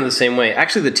yeah, I'm kind of the same way.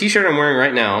 Actually, the t-shirt I'm wearing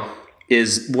right now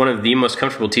is one of the most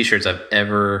comfortable t-shirts I've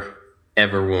ever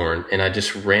worn, and I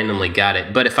just randomly got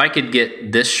it. But if I could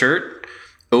get this shirt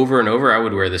over and over, I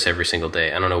would wear this every single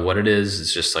day. I don't know what it is.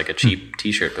 It's just like a cheap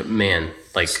t-shirt, but man,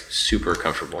 like super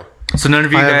comfortable. So none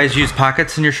of you guys use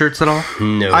pockets in your shirts at all?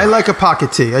 No. I like a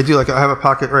pocket tee. I do I have a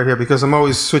pocket right here because I'm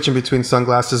always switching between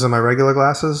sunglasses and my regular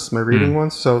glasses, my reading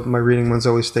ones. So my reading ones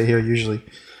always stay here usually.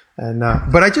 And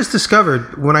but I just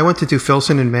discovered when I went to do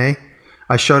Filson in May,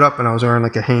 I showed up and I was wearing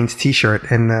like a Hanes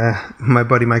t-shirt, and my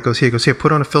buddy Mike goes, here,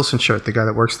 put on a Filson shirt, the guy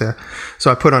that works there.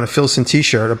 So I put on a Filson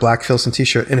t-shirt, a black Filson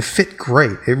t-shirt, and it fit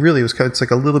great. It really was. It's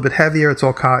like a little bit heavier. It's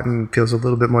all cotton, feels a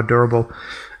little bit more durable.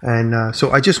 And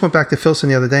so I just went back to Filson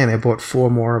the other day and I bought 4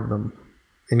 more of them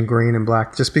in green and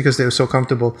black just because they were so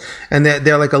comfortable. And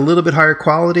they're like a little bit higher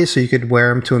quality, so you could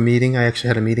wear them to a meeting. I actually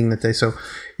had a meeting that day, so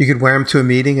you could wear them to a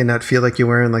meeting and not feel like you're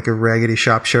wearing like a raggedy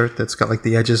shop shirt that's got like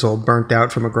the edges all burnt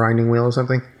out from a grinding wheel or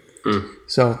something.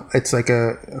 So it's like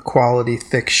a quality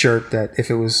thick shirt that if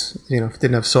it was, if it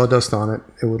didn't have sawdust on it,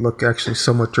 it would look actually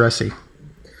somewhat dressy.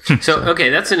 So, okay,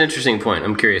 that's an interesting point.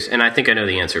 I'm curious, and I think I know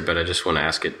the answer, but I just want to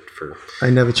ask it for...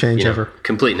 I never change ever.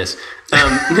 Completeness.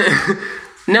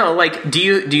 No, like, do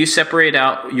you separate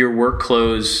out your work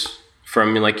clothes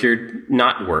from like your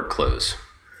not work clothes?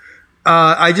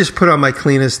 I just put on my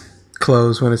cleanest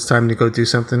clothes when it's time to go do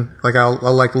something. Like I'll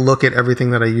like look at everything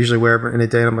that I usually wear in a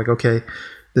day, and I'm like, okay,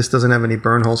 this doesn't have any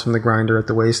burn holes from the grinder at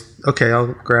the waist. Okay,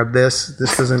 I'll grab this.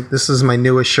 This is my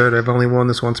newest shirt. I've only worn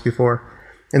this once before.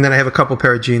 And then I have a couple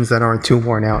pair of jeans that aren't too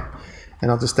worn out,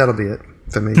 and that'll be it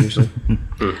for me usually.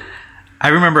 I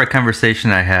remember a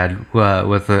conversation I had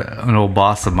with an old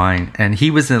boss of mine, and he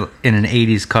was in an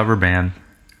 80s cover band,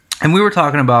 and we were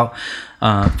talking about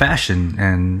fashion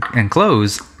and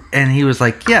clothes, and he was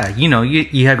like, yeah,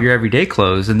 you have your everyday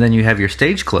clothes, and then you have your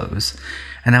stage clothes.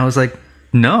 And I was like,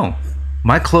 no,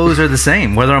 my clothes are the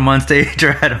same, whether I'm on stage or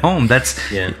at home. It's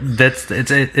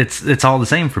all the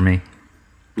same for me.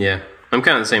 Yeah. I'm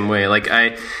kind of the same way. Like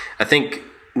I think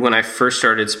when I first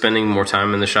started spending more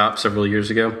time in the shop several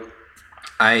years ago,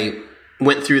 I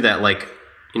went through that like,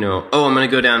 I'm going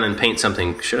to go down and paint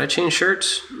something. Should I change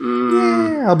shirts?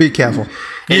 Yeah, I'll be careful.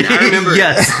 And I remember,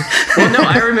 yes. Well, no,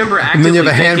 I remember actively and then you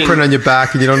have a handprint on your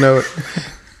back and you don't know it.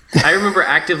 I remember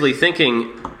actively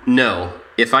thinking, no,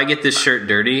 if I get this shirt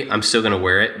dirty, I'm still going to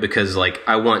wear it because like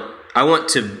I want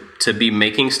to to be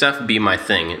making stuff be my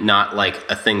thing, not like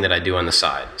a thing that I do on the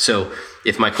side. So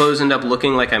if my clothes end up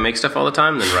looking like I make stuff all the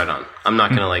time, then right on. I'm not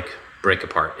going to like break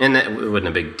apart. And that wasn't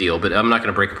a big deal, but I'm not going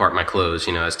to break apart my clothes,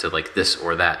 as to like this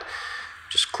or that.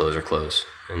 Just clothes are clothes.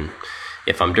 And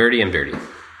if I'm dirty, I'm dirty.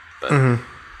 But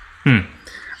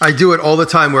I do it all the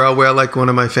time where I'll wear like one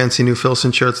of my fancy new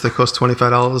Filson shirts that cost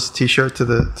 $25 t-shirt to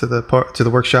the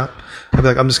workshop. I'll be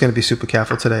like, I'm just going to be super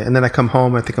careful today. And then I come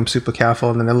home, I think I'm super careful.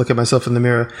 And then I look at myself in the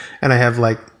mirror and I have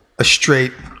like a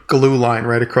straight glue line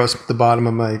right across the bottom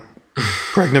of my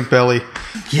pregnant belly.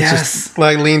 Yes. Just,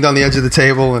 I leaned on the edge of the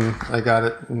table and I got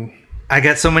it. And I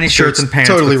got so many shirts and pants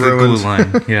totally with the ruined. glue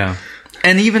line. Yeah.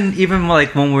 And even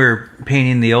like when we were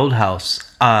painting the old house,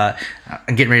 I'm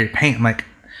getting ready to paint. I'm like,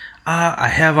 I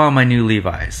have on my new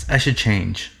Levi's. I should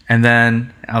change. And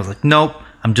then I was like, nope.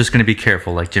 I'm just going to be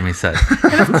careful, like Jimmy said.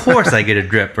 And of course, I get a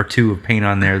drip or two of paint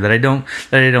on there that I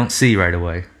don't see right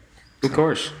away. of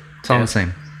course. It's all the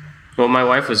same. Well, my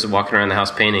wife was walking around the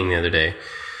house painting the other day,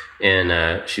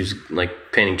 and she was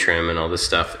like painting trim and all this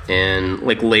stuff. And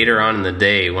like later on in the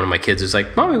day, one of my kids was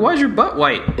like, "Mommy, why is your butt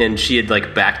white?" And she had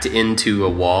like backed into a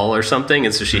wall or something,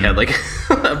 and so she had like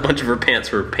a bunch of her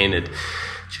pants were painted.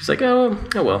 She was like, "Oh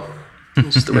well,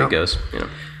 it's just the way it goes."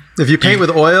 If you paint with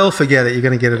oil, forget it. You're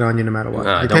going to get it on you no matter what.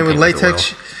 You don't paint with paint with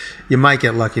latex, you might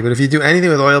get lucky. But if you do anything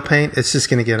with oil paint, it's just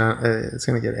going to get on. It's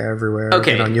going to get everywhere.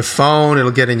 Okay. It'll get on your phone.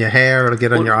 It'll get in your hair. It'll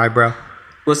get on your eyebrow.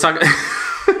 Let's talk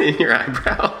in your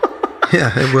eyebrow.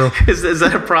 Yeah, it will. Is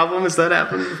that a problem? Has that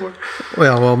happened before?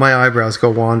 Well, my eyebrows go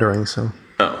wandering, so.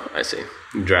 Oh, I see.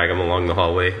 You drag them along the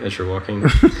hallway as you're walking.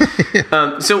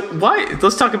 So why?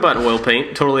 Let's talk about oil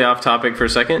paint. Totally off topic for a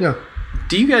second. Yeah.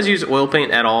 Do you guys use oil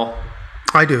paint at all?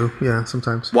 I do, yeah,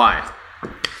 sometimes. Why?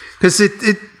 Because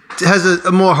it has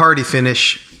a more hardy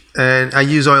finish, and I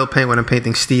use oil paint when I'm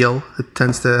painting steel. It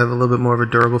tends to have a little bit more of a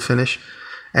durable finish,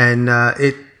 and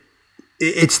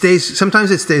it stays. Sometimes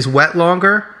it stays wet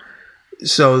longer,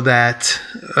 so that,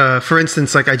 for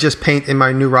instance, like I just paint in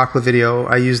my new Rockla video,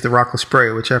 I use the Rockla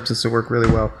spray, which happens to work really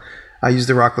well. I use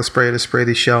the Rockla spray to spray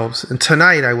these shelves, and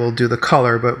tonight I will do the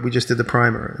color, but we just did the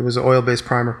primer. It was an oil-based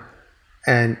primer,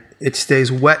 and it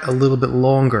stays wet a little bit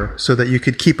longer so that you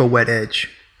could keep a wet edge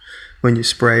when you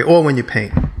spray or when you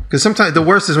paint. Because sometimes the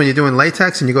worst is when you're doing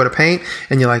latex and you go to paint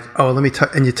and you're like, oh, let me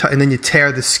and then you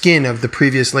tear the skin of the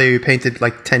previous layer you painted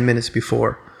like 10 minutes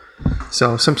before.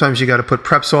 So sometimes you got to put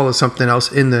Prepsol or something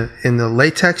else in the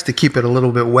latex to keep it a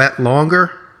little bit wet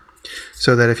longer,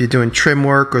 so that if you're doing trim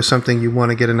work or something, you want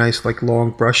to get a nice like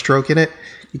long brush stroke in it.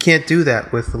 You can't do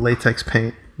that with the latex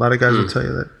paint. A lot of guys will tell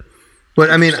you that. But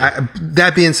I mean,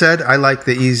 that being said, I like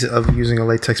the ease of using a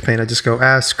latex paint. I just go,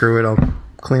 screw it. I'll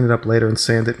clean it up later and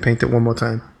sand it, paint it one more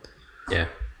time. Yeah.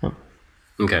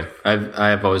 Okay.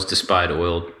 I've always despised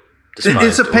oil.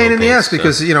 It's a pain in the ass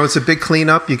because it's a big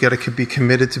cleanup. You got to be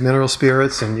committed to mineral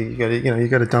spirits, and you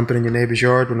got to dump it in your neighbor's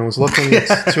yard when no one's looking.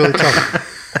 It's really tough.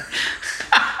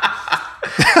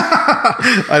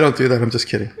 I don't do that. I'm just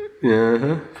kidding. Sure.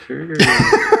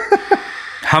 Uh-huh.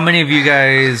 How many of you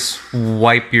guys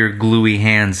wipe your gluey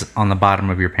hands on the bottom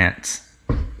of your pants?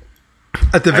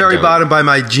 At the very bottom by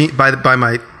my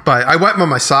I wipe them on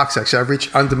my socks. Actually, I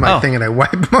reach under my thing and I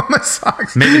wipe them on my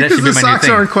socks. Maybe that should be my new thing.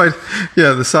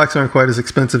 The socks aren't quite as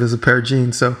expensive as a pair of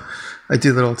jeans, so I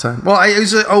do that all the time. Well, I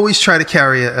always try to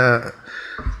carry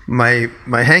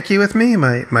my hanky with me,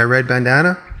 my red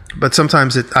bandana. But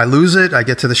sometimes I lose it. I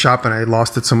get to the shop and I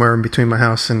lost it somewhere in between my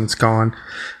house and it's gone.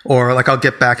 Or like I'll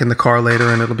get back in the car later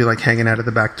and it'll be like hanging out of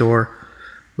the back door.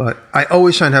 But I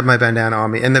always try and have my bandana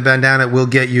on me. And the bandana will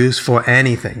get used for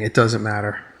anything. It doesn't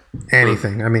matter.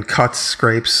 Anything. I mean, cuts,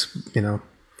 scrapes,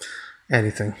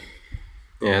 anything.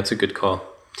 Yeah, that's a good call.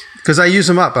 Because I use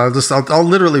them up. I'll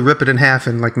literally rip it in half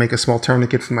and like make a small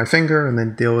tourniquet for my finger and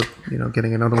then deal with,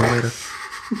 getting another one later.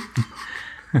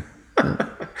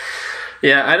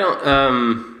 Yeah, I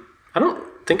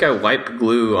don't think I wipe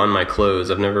glue on my clothes.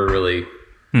 I've never really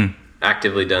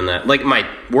actively done that. Like my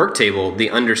work table, the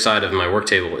underside of my work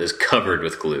table is covered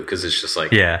with glue because it's just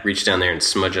like reach down there and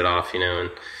smudge it off,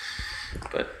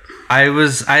 but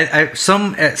at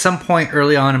some point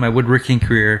early on in my woodworking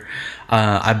career,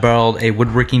 I borrowed a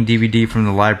woodworking DVD from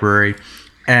the library,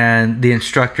 and the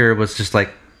instructor was just like,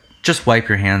 just wipe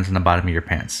your hands on the bottom of your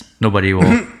pants. Nobody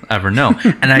will ever know.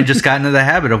 And I just got into the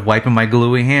habit of wiping my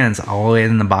gluey hands all the way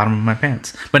in the bottom of my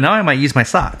pants. But now I might use my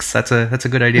socks. That's a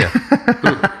good idea.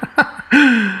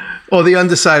 Well, the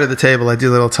underside of the table, I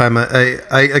do that all the time. I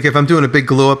like if I'm doing a big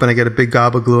glue up and I get a big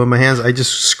gob of glue in my hands, I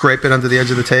just scrape it under the edge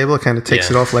of the table. It kind of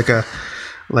takes it off like a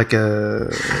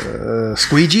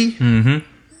squeegee. Mm-hmm.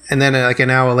 And then like an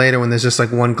hour later, when there's just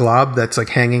like one glob that's like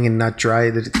hanging and not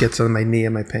dry, that it gets on my knee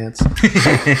and my pants.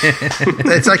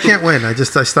 I can't win. I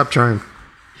stopped trying.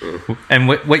 And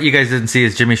what you guys didn't see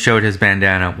is Jimmy showed his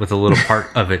bandana with a little part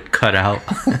of it cut out.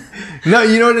 No,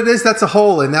 you know what it is? That's a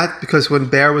hole in that, because when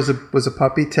Bear was a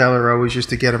puppy, Taylor always used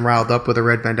to get him riled up with a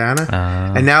red bandana.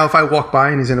 And now if I walk by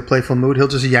and he's in a playful mood, he'll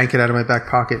just yank it out of my back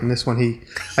pocket. And this one,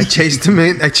 I chased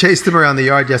him around the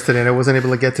yard yesterday, and I wasn't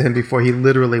able to get to him before he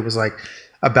literally was like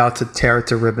about to tear it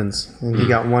to ribbons. And he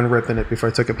got one rip in it before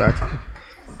I took it back.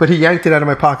 But he yanked it out of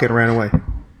my pocket and ran away.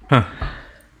 Huh.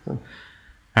 All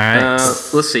right.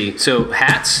 Let's see. So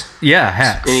hats. Yeah,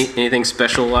 hats. Anything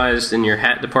specialized in your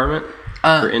hat department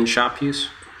for in-shop use?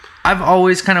 I've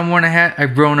always kind of worn a hat.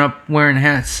 I've grown up wearing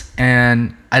hats,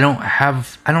 and I don't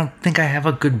think I have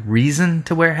a good reason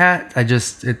to wear a hat. I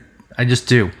just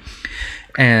do.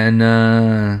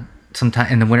 And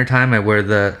sometime in the wintertime I wear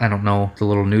the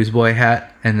little newsboy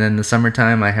hat, and then the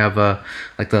summertime I have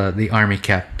the army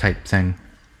cap type thing.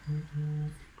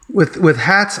 With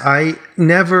hats, I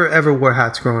never ever wore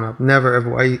hats growing up. Never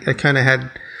ever. I kind of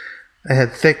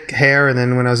had thick hair, and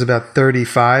then when I was about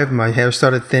 35, my hair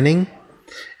started thinning.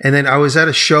 And then I was at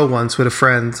a show once with a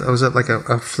friend. I was at like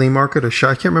a flea market or show.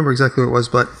 I can't remember exactly what it was,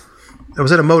 but I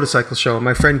was at a motorcycle show. And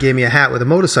my friend gave me a hat with a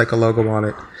motorcycle logo on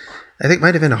it. I think it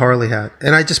might have been a Harley hat,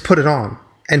 and I just put it on.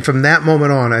 And from that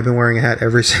moment on, I've been wearing a hat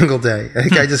every single day. I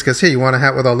think I just goes, hey, you want a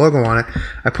hat with our logo on it?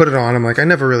 I put it on. I'm like, I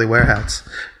never really wear hats.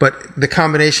 But the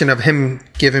combination of him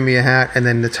giving me a hat and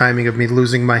then the timing of me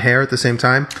losing my hair at the same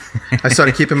time, I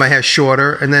started keeping my hair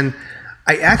shorter. And then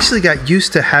I actually got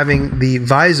used to having the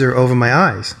visor over my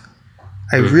eyes.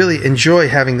 I really enjoy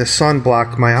having the sun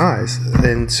block my eyes.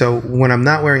 And so when I'm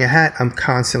not wearing a hat, I'm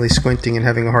constantly squinting and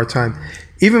having a hard time,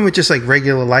 even with just like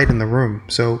regular light in the room.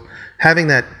 So having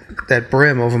that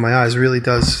brim over my eyes really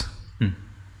does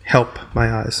help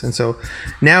my eyes. And so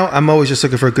now I'm always just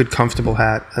looking for a good, comfortable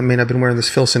hat. I mean, I've been wearing this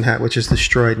Filson hat, which is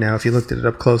destroyed now. If you looked at it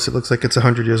up close, it looks like it's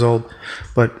 100 years old.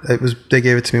 But they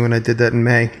gave it to me when I did that in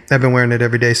May. I've been wearing it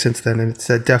every day since then, and it's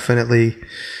definitely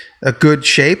a good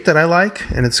shape that I like,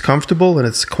 and it's comfortable, and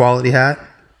it's a quality hat.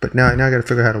 But now I got to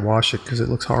figure out how to wash it because it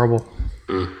looks horrible.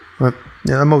 But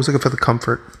yeah, I'm always looking for the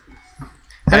comfort.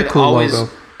 And a cool logo.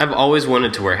 I've always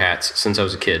wanted to wear hats since I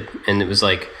was a kid, and it was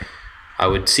like I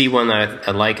would see one that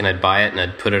I like, and I'd buy it, and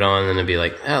I'd put it on, and I'd be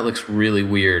like, "Oh, it looks really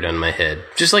weird on my head."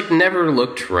 Just like never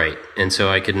looked right, and so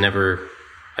I just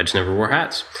never wore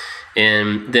hats.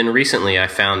 And then recently, I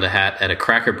found a hat at a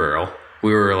Cracker Barrel.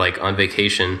 We were like on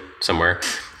vacation somewhere,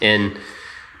 and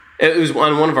it was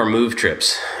on one of our move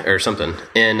trips or something,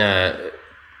 and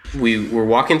we were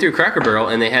walking through Cracker Barrel,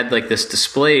 and they had like this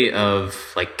display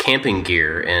of like camping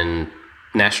gear and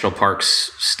national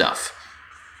parks stuff,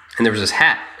 and there was this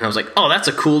hat, and I was like, oh, that's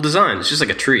a cool design. It's just like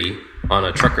a tree on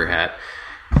a trucker hat,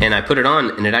 and I put it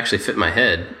on, and it actually fit my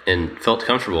head and felt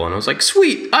comfortable, and I was like,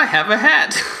 sweet, I have a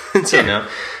hat. And so now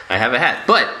I have a hat.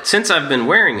 But since I've been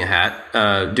wearing a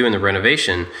hat doing the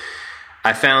renovation,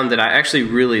 I found that I actually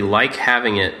really like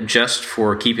having it just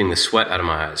for keeping the sweat out of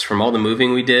my eyes. From all the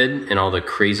moving we did and all the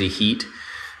crazy heat,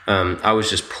 I was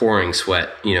just pouring sweat,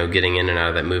 getting in and out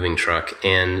of that moving truck.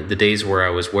 And the days where I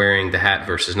was wearing the hat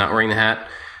versus not wearing the hat,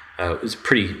 it was a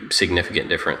pretty significant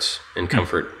difference in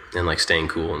comfort and like staying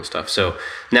cool and stuff. So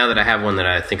now that I have one that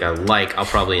I think I like, I'll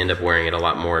probably end up wearing it a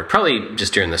lot more. Probably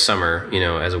just during the summer,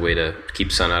 as a way to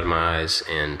keep sun out of my eyes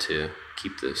and to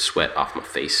keep the sweat off my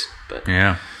face. But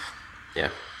yeah.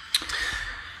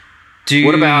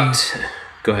 What about?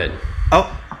 Go ahead.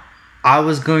 Oh, I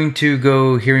was going to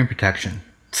go hearing protection.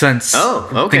 Since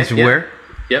things to wear.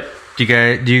 Yep. Do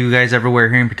you guys ever wear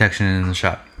hearing protection in the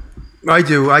shop? I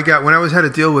do. When I had a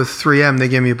deal with 3M, they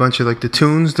gave me a bunch of like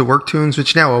the work tunes,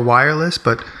 which now are wireless,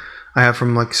 but I have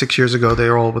from like 6 years ago.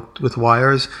 They're all with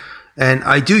wires. And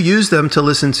I do use them to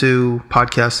listen to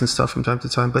podcasts and stuff from time to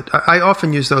time. But I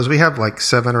often use those. We have like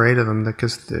 7 or 8 of them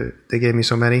because they gave me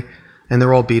so many. And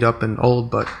they're all beat up and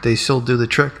old, but they still do the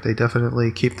trick. They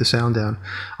definitely keep the sound down.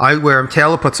 I wear them.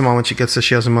 Taylor puts them on when she gets there.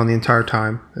 She has them on the entire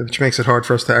time, which makes it hard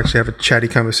for us to actually have a chatty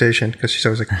conversation because she's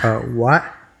always like, what?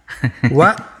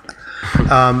 What?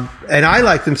 And I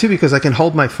like them too because I can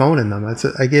hold my phone in them.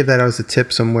 I gave that as a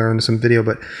tip somewhere in some video,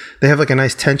 but they have like a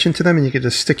nice tension to them, and you could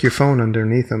just stick your phone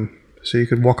underneath them. So you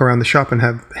could walk around the shop and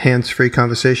have hands-free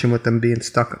conversation with them being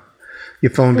stuck,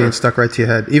 your phone being stuck right to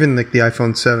your head. Even like the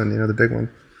iPhone 7, the big one.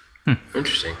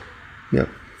 Interesting. Yep.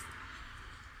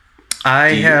 I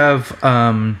have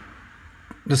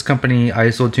this company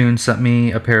ISOTune sent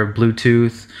me a pair of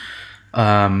Bluetooth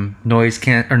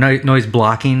noise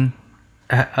blocking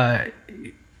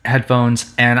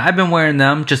headphones, and I've been wearing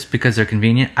them just because they're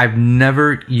convenient. I've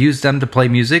never used them to play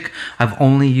music. I've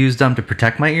only used them to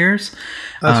protect my ears.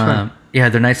 That's fun. Yeah,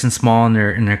 they're nice and small, and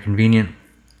they're convenient.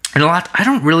 And I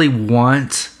don't really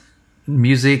want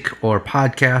music or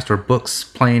podcast or books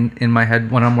playing in my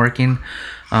head when I'm working.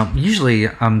 Usually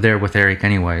I'm there with Eric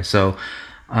anyway. So,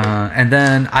 and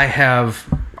then I have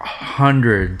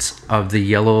hundreds of the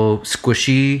yellow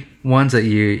squishy ones that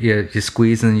you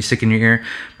squeeze and then you stick in your ear.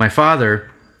 My father,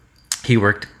 he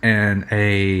worked in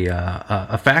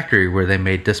a factory where they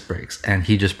made disc brakes, and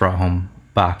he just brought home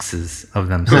boxes of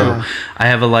them. So I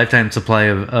have a lifetime supply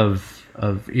of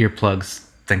earplugs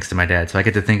thanks to my dad. So I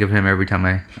get to think of him every time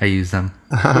I use them.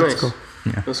 That's cool.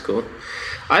 Yeah. That's cool.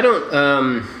 I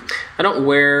don't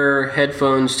wear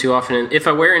headphones too often. If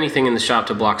I wear anything in the shop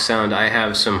to block sound, I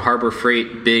have some Harbor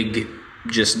Freight big,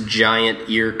 just giant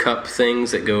ear cup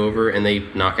things that go over, and they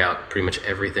knock out pretty much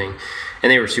everything.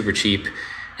 And they were super cheap.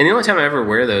 And the only time I ever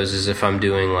wear those is if I'm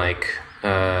doing like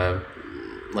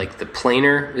the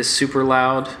planer is super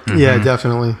loud. Mm-hmm. Yeah,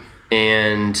 definitely.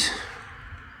 And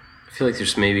I feel like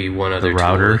there's maybe one other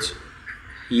router. tool.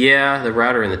 Yeah, the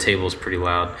router and the table is pretty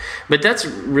loud. But that's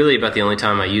really about the only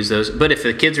time I use those. But if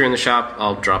the kids are in the shop,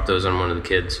 I'll drop those on one of the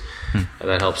kids.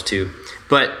 That helps too.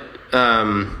 But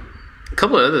a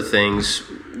couple of other things.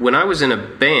 When I was in a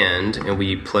band and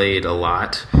we played a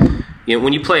lot,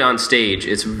 when you play on stage,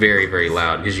 it's very, very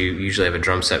loud because you usually have a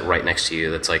drum set right next to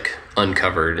you that's like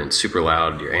uncovered and super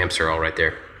loud. Your amps are all right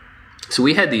there. So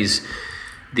we had these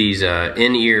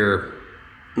in-ear,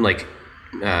 like,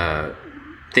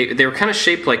 they were kind of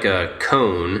shaped like a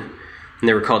cone, and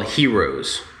they were called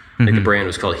Heroes. Like the brand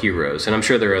was called Heroes, and I'm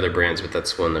sure there are other brands, but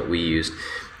that's one that we used.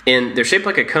 And they're shaped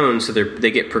like a cone, so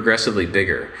they get progressively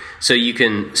bigger. So you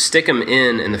can stick them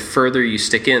in, and the further you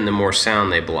stick in, the more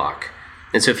sound they block.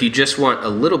 And so if you just want a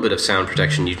little bit of sound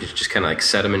protection, you just kind of like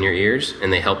set them in your ears,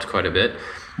 and they helped quite a bit.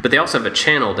 But they also have a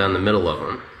channel down the middle of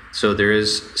them. So there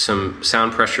is some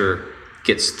sound pressure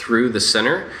gets through the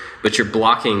center, but you're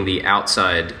blocking the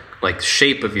outside like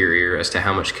shape of your ear as to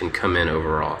how much can come in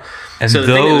overall. And so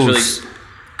the thing that was really...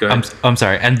 Go ahead. I'm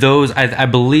sorry. And those, I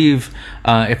believe,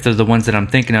 if they're the ones that I'm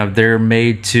thinking of, they're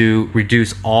made to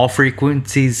reduce all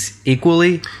frequencies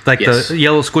equally. Like Yes. the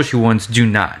yellow squishy ones do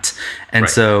not. And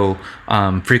Right. so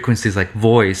frequencies like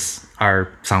voice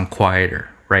sound quieter,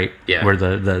 right? Yeah. Where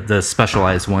the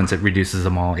specialized ones, it reduces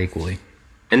them all equally.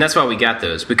 And that's why we got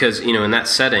those, because, in that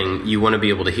setting, you want to be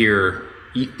able to hear...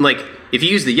 Like, if you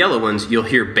use the yellow ones, you'll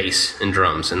hear bass and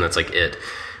drums, and that's like it.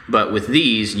 But with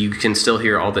these, you can still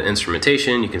hear all the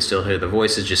instrumentation, you can still hear the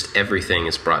voices, just everything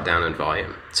is brought down in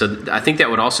volume. So I think that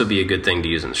would also be a good thing to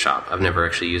use in the shop. I've never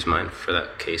actually used mine for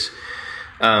that case.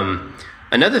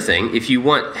 Another thing, if you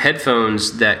want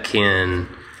headphones that can,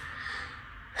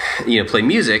 play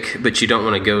music, but you don't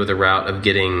want to go the route of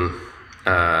getting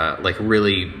like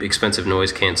really expensive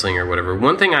noise canceling or whatever.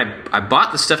 One thing, I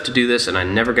bought the stuff to do this, and I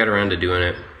never got around to doing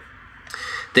it.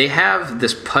 They have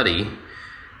this putty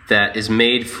that is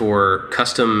made for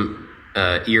custom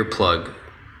earplug.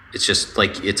 It's just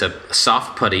like, it's a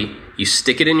soft putty. You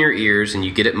stick it in your ears and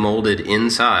you get it molded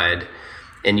inside,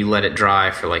 and you let it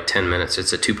dry for like 10 minutes.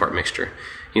 It's a 2-part mixture.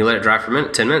 You let it dry for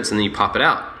 10 minutes, and then you pop it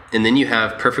out. And then you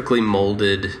have perfectly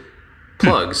molded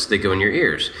plugs that go in your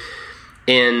ears.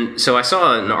 And so I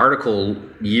saw an article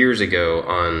years ago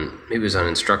maybe it was on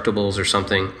Instructables or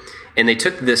something, and they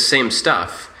took this same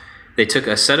stuff. They took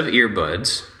a set of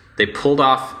earbuds, they pulled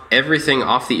off everything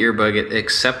off the earbud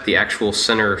except the actual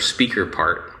center speaker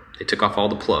part. They took off all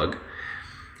the plug,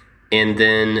 and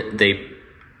then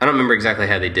I don't remember exactly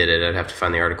how they did it, I'd have to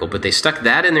find the article, but they stuck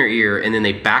that in their ear, and then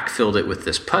they backfilled it with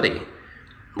this putty,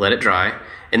 let it dry,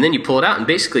 and then you pull it out, and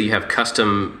basically you have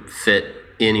custom fit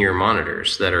in-ear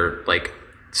monitors that are like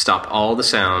stop all the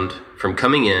sound from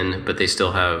coming in, but they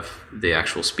still have the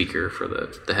actual speaker for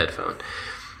the headphone.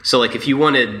 So like if you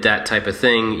wanted that type of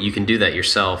thing, you can do that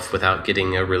yourself without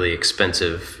getting a really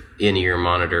expensive in-ear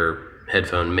monitor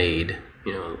headphone made,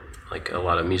 like a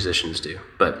lot of musicians do.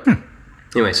 But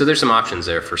anyway, so there's some options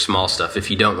there for small stuff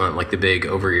if you don't want like the big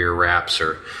over-ear wraps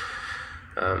or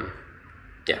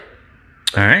yeah.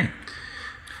 All right.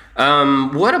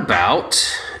 What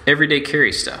about everyday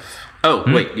carry stuff? Oh,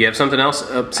 wait, you have something else?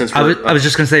 I was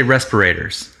just going to say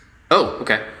respirators. Oh,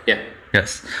 okay. Yeah.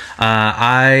 Yes.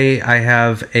 I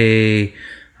have a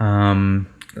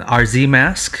RZ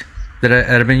mask that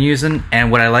I've been using,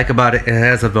 and what I like about it, it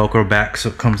has a Velcro back, so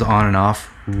it comes on and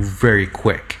off very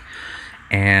quick.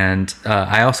 And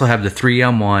I also have the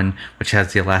 3M one, which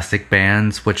has the elastic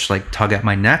bands, which like tug at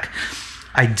my neck.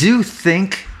 I do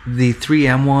think the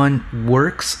 3M one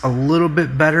works a little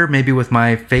bit better, maybe with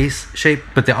my face shape,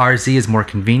 but the RZ is more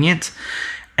convenient,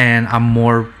 and I'm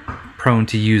more prone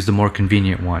to use the more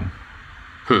convenient one.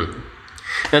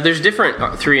 Now, there's different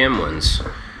 3M ones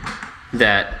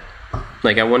that,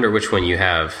 like, I wonder which one you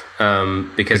have.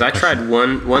 Because I tried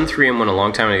one 3M one a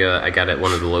long time ago. I got it at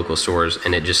one of the local stores,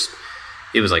 and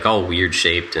it was like all weird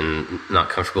shaped and not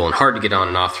comfortable and hard to get on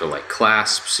and off. Through like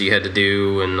clasps you had to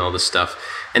do and all this stuff.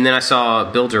 And then I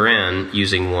saw Bill Duran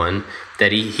using one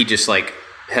that he just like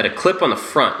had a clip on the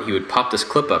front. He would pop this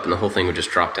clip up and the whole thing would just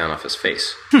drop down off his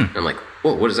face. And I'm like,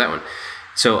 whoa, what is that one?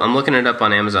 So I'm looking it up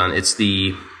on Amazon. It's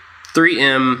the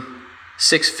 3M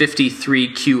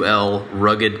 653QL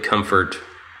Rugged Comfort,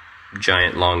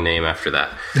 giant long name after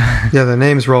that. Yeah, the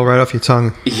names roll right off your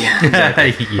tongue. Yeah,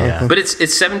 exactly. Yeah. But it's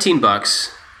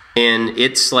 $17, and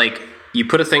it's like you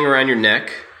put a thing around your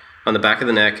neck, on the back of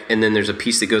the neck, and then there's a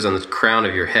piece that goes on the crown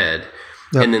of your head,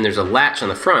 and then there's a latch on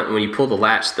the front. And when you pull the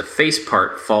latch, the face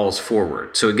part falls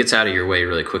forward, so it gets out of your way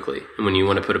really quickly. And when you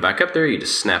want to put it back up there, you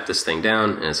just snap this thing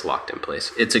down, and it's locked in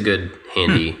place. It's a good,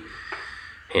 handy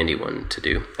one to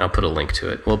do. I'll put a link to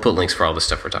it. We'll put links for all the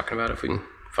stuff we're talking about if we can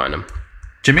find them.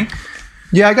 Jimmy?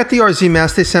 Yeah, I got the RZ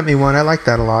mask. They sent me one. I like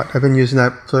that a lot. I've been using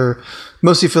that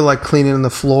mostly for like cleaning the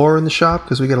floor in the shop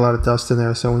because we get a lot of dust in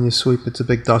there. So when you sweep, it's a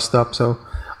big dust up. So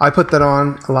I put that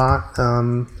on a lot.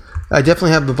 I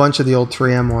definitely have a bunch of the old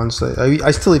 3M ones.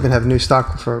 I still even have new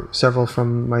stock for several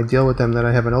from my deal with them that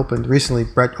I haven't opened. Recently,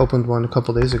 Brett opened one a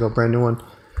couple of days ago, brand new one.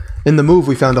 In the move,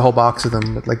 we found a whole box of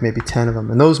them, with like maybe 10 of them.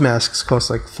 And those masks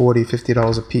cost like $40,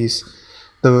 $50 a piece.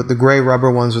 The gray rubber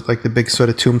ones with like the big sort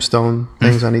of tombstone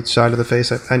things on each side of the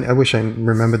face. I wish I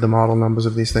remembered the model numbers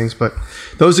of these things, but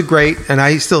those are great. And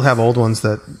I still have old ones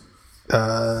that,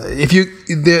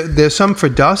 there's some for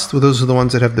dust. Well, those are the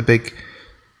ones that have the big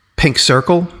pink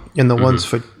circle, and the ones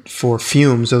for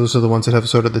fumes, those are the ones that have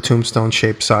sort of the tombstone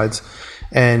shaped sides.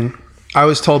 And I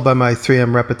was told by my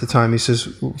 3M rep at the time, he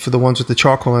says, for the ones with the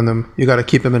charcoal in them, you got to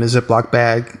keep them in a Ziploc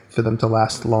bag for them to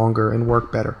last longer and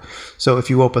work better. So if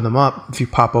you open them up, if you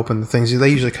pop open the things, they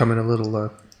usually come in a little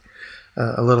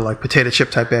like potato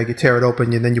chip type bag. You tear it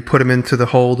open, and then you put them into the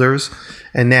holders,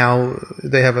 and now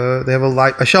they have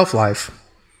a shelf life.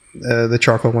 The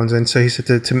charcoal ones, and so he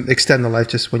said to extend the life,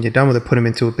 just when you're done with it, put them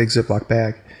into a big Ziploc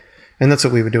bag, and that's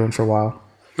what we were doing for a while.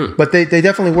 But they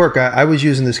definitely work. I was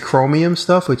using this chromium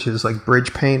stuff, which is like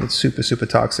bridge paint. It's super, super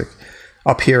toxic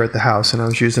up here at the house, and I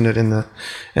was using it in the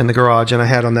garage, and I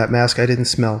had on that mask. I didn't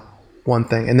smell one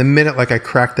thing. And the minute like I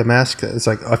cracked the mask, it's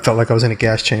like I felt like I was in a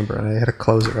gas chamber, and I had to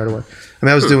close it right away. I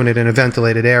mean, I was doing it in a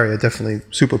ventilated area, definitely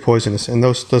super poisonous, and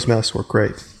those masks work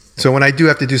great. So when I do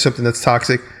have to do something that's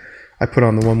toxic, I put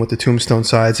on the one with the tombstone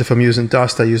sides. If I'm using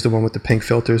dust, I use the one with the pink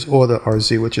filters, or the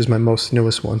RZ, which is my most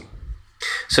newest one.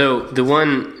 So the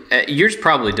one, yours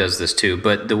probably does this too,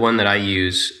 but the one that I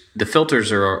use, the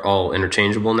filters are all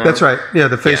interchangeable now. That's right. Yeah,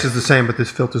 the face is the same, but the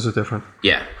filters are different.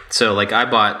 Yeah. So like I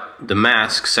bought the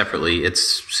mask separately.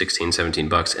 It's $16,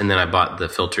 $17. And then I bought the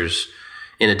filters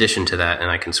in addition to that, and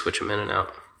I can switch them in and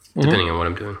out depending on what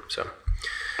I'm doing. So,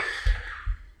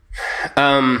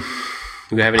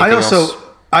 do we have anything else?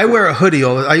 I wear a hoodie.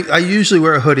 I usually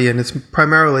wear a hoodie, and it's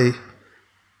primarily,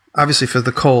 obviously, for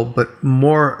the cold, but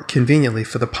more conveniently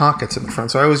for the pockets in the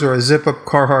front. So I always wear a zip-up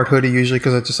Carhartt hoodie, usually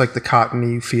because I just like the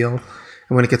cottony feel.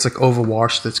 And when it gets like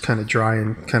overwashed, it's kind of dry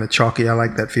and kind of chalky. I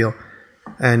like that feel.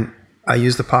 And I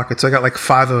use the pockets. I got like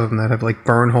 5 of them that have like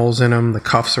burn holes in them. The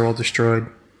cuffs are all destroyed.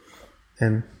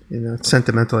 And, it's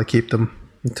sentimental. I keep them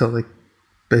until they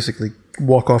basically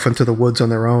walk off into the woods on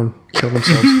their own, kill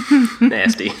themselves.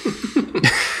 Nasty.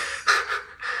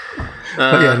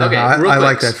 But yeah, I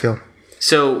like that feel.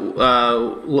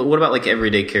 So, what about like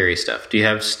everyday carry stuff? Do you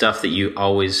have stuff that you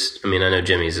always? I mean, I know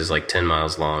Jimmy's is like 10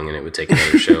 miles long, and it would take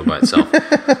another show by itself.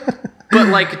 But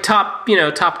like top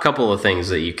couple of things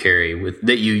that you carry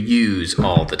that you use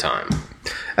all the time.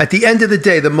 At the end of the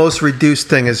day, the most reduced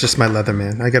thing is just my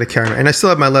Leatherman. I got to carry it, and I still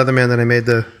have my Leatherman that I made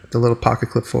the little pocket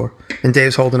clip for. And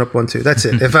Dave's holding up one too. That's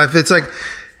it. If I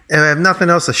have nothing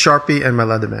else, a Sharpie and my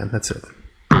Leatherman. That's it.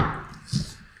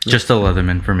 Just a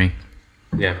Leatherman for me.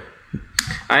 Yeah.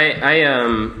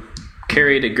 I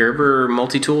carried a Gerber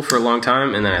multi-tool for a long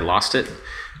time, and then I lost it.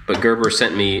 But Gerber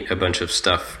sent me a bunch of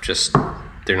stuff. Just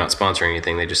they're not sponsoring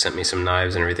anything. They just sent me some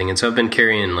knives and everything. And so I've been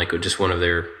carrying like just one of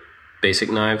their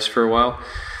basic knives for a while.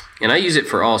 And I use it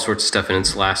for all sorts of stuff, and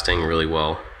it's lasting really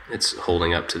well. It's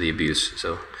holding up to the abuse.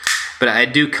 So, but I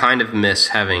do kind of miss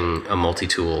having a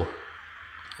multi-tool.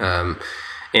 And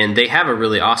they have a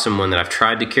really awesome one that I've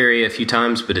tried to carry a few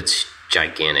times, but it's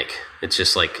gigantic. It's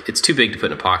just like, it's too big to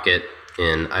put in a pocket,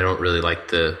 and I don't really like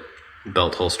the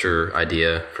belt holster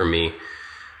idea for me.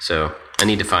 So I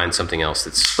need to find something else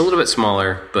that's a little bit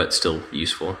smaller but still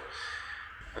useful.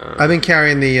 I've been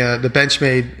carrying the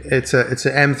Benchmade. It's a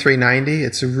M390.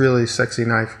 It's a really sexy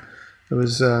knife. It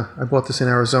was I bought this in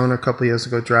Arizona a couple of years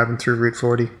ago, driving through Route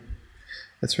 40.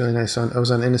 It's really nice. I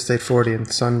was on Interstate 40 in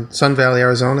Sun Valley,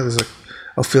 Arizona. There's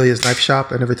Ophelia's knife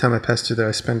shop, and every time I pass through there,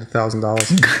 I spend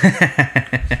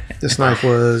 $1,000. This knife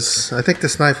was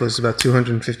about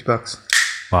 $250.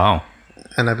 Wow.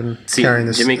 And I've been carrying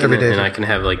this Jimmy every day. And I can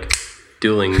have like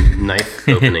dueling knife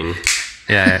opening.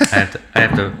 Yeah, I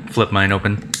have to flip mine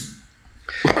open.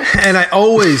 And I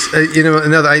always,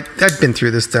 I've been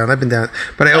through this down. I've been down,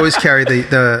 but I always carry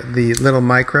the little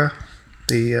Micra,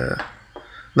 the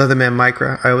Leatherman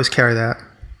Micra. I always carry that.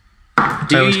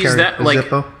 Do you use that like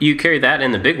Zippo. you carry that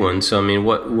in the big one? So I mean,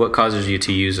 what causes you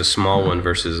to use a small one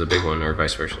versus a big one, or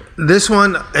vice versa? This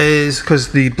one is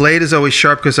because the blade is always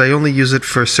sharp because I only use it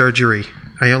for surgery.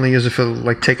 I only use it for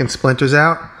like taking splinters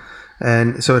out,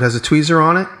 and so it has a tweezer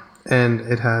on it, and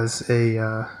it has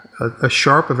a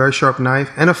very sharp knife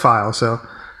and a file. So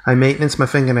I maintenance my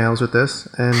fingernails with this,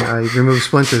 and I remove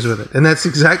splinters with it, and that's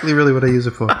exactly really what I use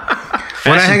it for.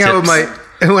 When I hang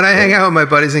out with my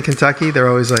buddies in Kentucky, they're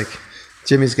always like,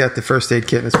 Jimmy's got the first aid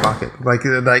kit in his pocket. Like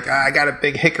I got a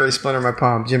big hickory splinter in my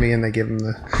palm, Jimmy, and they give him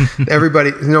everybody.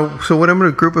 So when I'm in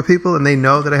a group of people and they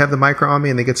know that I have the Micra on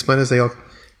me and they get splinters, they go,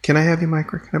 "Can I have your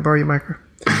Micra? Can I borrow your Micra?"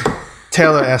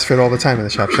 Taylor asks for it all the time in the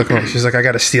shop. She's like, "I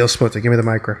got a steel splinter. Give me the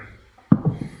Micra."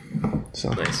 So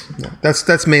Nice. yeah,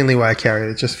 that's mainly why I carry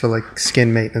it, just for like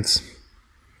skin maintenance.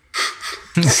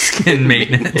 Skin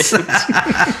maintenance.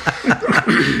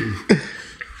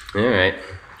 All right.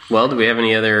 Well, do we have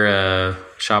any other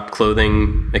shop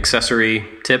clothing accessory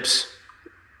tips?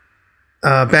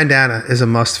 Bandana is a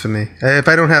must for me. If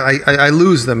I don't have, I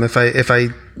lose them if I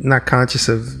not conscious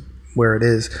of where it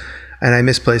is, and I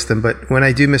misplace them. But when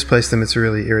I do misplace them, it's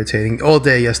really irritating. All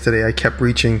day yesterday, I kept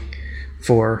reaching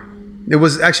for. It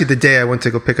was actually the day I went to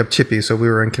go pick up Chippy, so we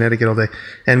were in Connecticut all day,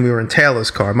 and we were in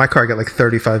Taylor's car. My car got like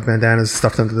 35 bandanas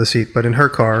stuffed under the seat, but in her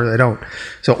car, I don't.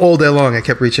 So all day long, I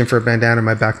kept reaching for a bandana in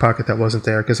my back pocket that wasn't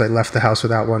there because I left the house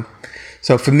without one.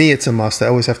 So for me, it's a must. I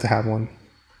always have to have one.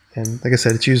 And like I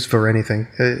said, it's used for anything.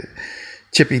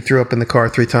 Chippy threw up in the car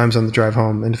 3 times on the drive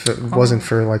home, and if it wasn't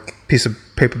for like a piece of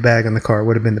paper bag in the car, it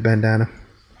would have been the bandana.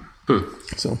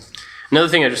 So Another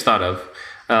thing I just thought of.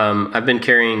 I've been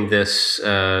carrying this,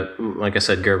 like I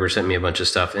said, Gerber sent me a bunch of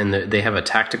stuff, and they have a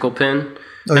tactical pin.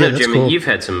 Oh, I know, yeah, that's Jimmy, cool. You've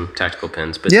had some tactical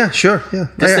pins. But yeah, sure. Yeah,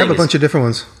 I have a bunch of different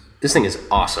ones. This thing is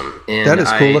awesome. And That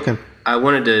is cool looking. I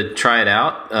wanted to try it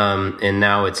out, and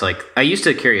now it's like, I used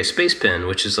to carry a space pen,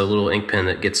 which is a little ink pen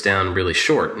that gets down really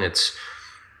short, and it's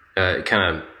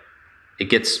it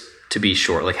gets to be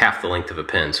short, like half the length of a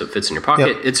pen, so it fits in your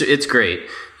pocket. Yep. It's great.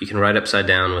 You can write upside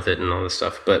down with it and all this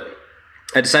stuff, but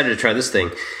I decided to try this thing,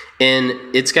 and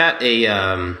it's got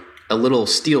a little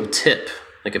steel tip,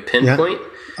 like a pinpoint.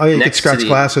 Oh, yeah, you can scratch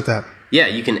glass with that. Yeah,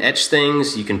 you can etch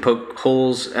things, you can poke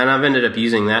holes, and I've ended up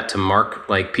using that to mark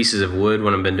like pieces of wood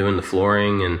when I've been doing the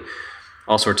flooring and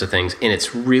all sorts of things. And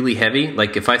it's really heavy.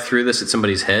 Like if I threw this at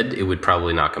somebody's head, it would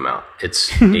probably knock them out. It's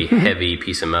a heavy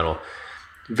piece of metal.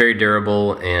 Very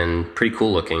durable and pretty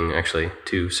cool looking, actually,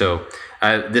 too. So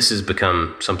this has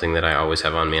become something that I always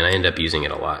have on me, and I end up using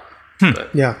it a lot.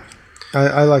 But, Yeah,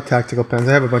 I like tactical pens.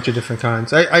 I have a bunch of different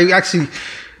kinds.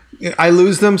 I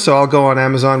lose them, so I'll go on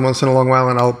Amazon once in a long while,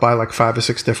 and I'll buy like 5 or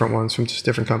 6 different ones from just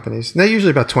different companies. And they're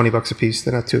usually about $20 a piece.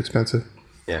 They're not too expensive.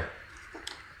 yeah.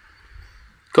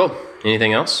 Cool.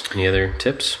 Anything else? Any other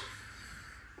tips?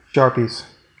 Sharpies.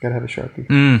 Gotta have a Sharpie.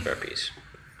 Sharpies.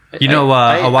 You know, a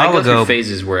while I go ago, through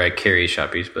phases where I carry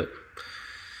Sharpies, but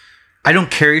I don't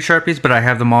carry Sharpies, but I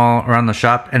have them all around the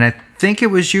shop. And I think it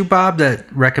was you, Bob, that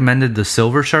recommended the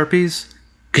silver Sharpies.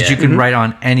 Because you can write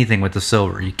on anything with the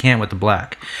silver. You can't with the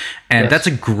black. And that's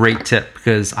a great tip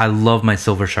because I love my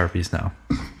silver Sharpies now.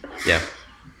 yeah.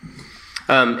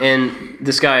 And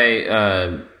this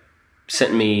guy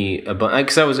sent me a bunch,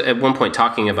 because I was at one point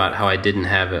talking about how I didn't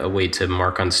have a way to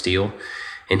mark on steel.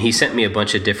 And he sent me a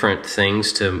bunch of different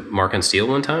things to mark on steel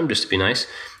one time, just to be nice.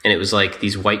 And it was like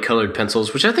these white colored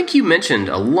pencils, which I think you mentioned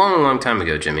a long, long time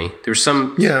ago, Jimmy. There's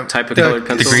some type of colored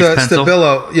pencil.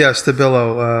 Stabilo. Yeah,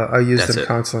 Stabilo. I use them it.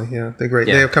 constantly. Yeah, they're great.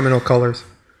 Yeah. They come in all colors.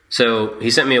 So he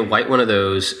sent me a white one of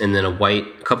those, and then a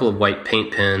couple of white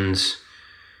paint pens,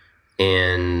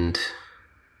 and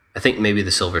I think maybe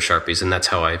the silver Sharpies, and that's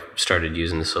how I started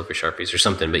using the silver Sharpies or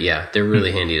something. But yeah, they're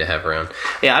really handy to have around.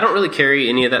 Yeah, I don't really carry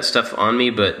any of that stuff on me,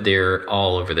 but they're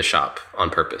all over the shop on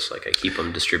purpose. Like I keep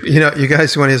them distributed. You know, you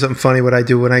guys want to hear something funny? What I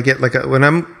do when I get when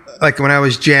I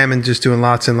was jamming, just doing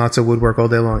lots and lots of woodwork all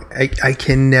day long, I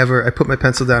can never, I put my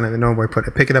pencil down, I know where I put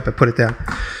it. I pick it up, I put it down.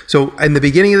 So in the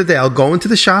beginning of the day, I'll go into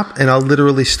the shop and I'll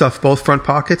literally stuff both front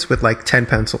pockets with like 10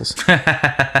 pencils.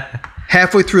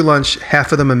 Halfway through lunch,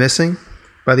 half of them are missing.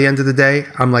 By the end of the day,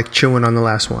 I'm like chewing on the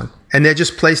last one. And they're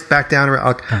just placed back down.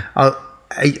 I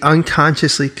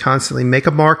unconsciously, constantly make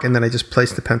a mark and then I just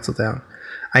place the pencil down.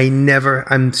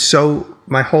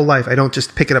 My whole life, I don't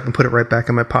just pick it up and put it right back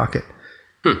in my pocket.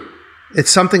 It's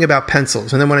something about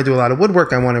pencils. And then when I do a lot of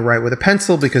woodwork, I want to write with a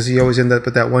pencil because you always end up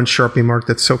with that one Sharpie mark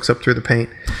that soaks up through the paint.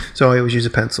 So I always use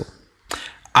a pencil.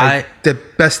 The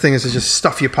best thing is to just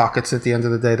stuff your pockets at the end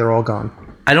of the day. They're all gone.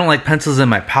 I don't like pencils in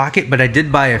my pocket, but I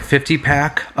did buy a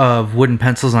 50-pack of wooden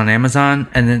pencils on Amazon,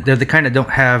 and they're the kind that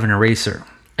don't have an eraser.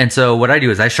 And so what I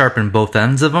do is I sharpen both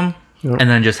ends of them, and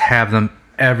then just have them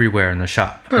everywhere in the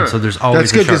shop. And so there's always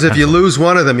That's good because if you lose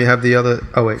one of them, you have the other.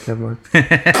 Oh, wait, never mind.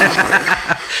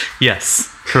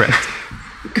 Yes, correct.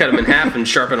 Cut them in half and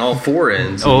sharpen all four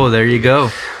ends. Oh, there you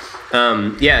go.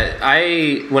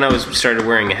 When I started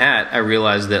wearing a hat, I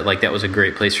realized that like that was a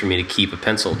great place for me to keep a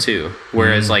pencil too.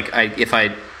 Whereas like if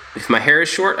my hair is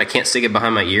short, I can't stick it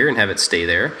behind my ear and have it stay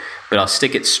there, but I'll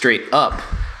stick it straight up,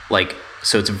 like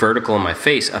so it's vertical in my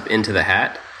face up into the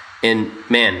hat. And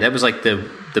man, that was like the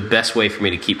best way for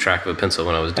me to keep track of a pencil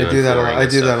when I was doing. I do that a lot. I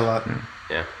do that a lot.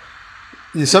 Yeah.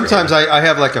 Sometimes I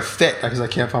have like a fit because I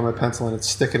can't find my pencil and it's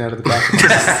sticking out of the back of my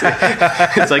head.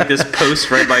 It's like this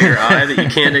post right by your eye that you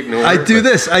can't ignore. I do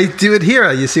it here.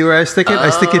 You see where I stick it? I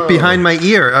stick it behind my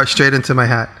ear, straight into my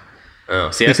hat. Oh,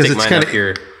 see, I stick mine up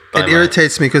here. It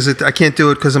irritates me because I can't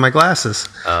do it because of my glasses.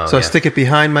 So I stick it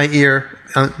behind my ear,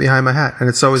 behind my hat, and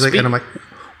it's always like, and I'm like,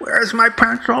 where's my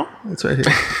pencil? It's right here.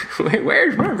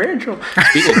 Where's my pencil?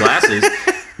 Speaking of glasses,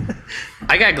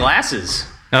 I got glasses.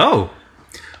 Oh.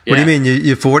 Yeah. What do you mean?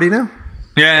 You're 40 now?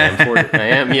 Yeah. I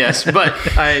am, yes. But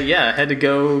I had to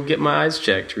go get my eyes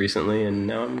checked recently, and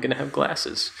now I'm going to have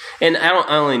glasses. And I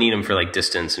only need them for like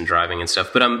distance and driving and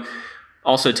stuff, but I'm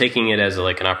also taking it as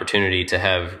like an opportunity to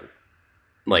have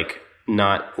like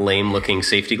not lame looking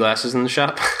safety glasses in the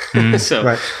shop. So,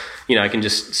 right. I can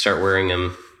just start wearing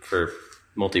them for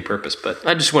multi-purpose. But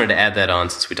I just wanted to add that on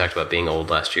since we talked about being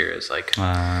old last year. It's like...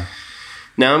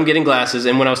 Now I'm getting glasses,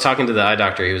 and when I was talking to the eye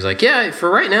doctor, he was like, "Yeah, for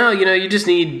right now, you just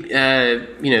need,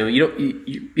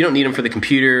 you don't need them for the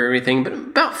computer or anything. But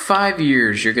about 5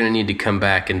 years, you're going to need to come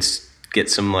back and get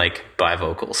some like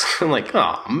bifocals." I'm like,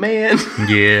 "Oh man."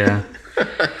 Yeah.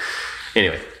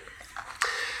 Anyway,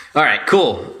 all right,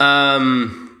 cool.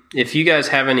 If you guys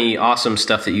have any awesome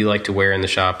stuff that you like to wear in the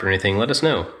shop or anything, let us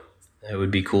know. It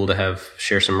would be cool to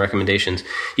share some recommendations.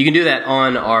 You can do that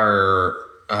on our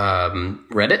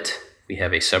Reddit. We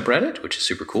have a subreddit, which is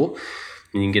super cool.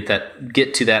 And you can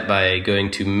get to that by going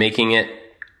to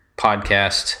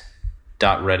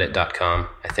makingitpodcast.reddit.com,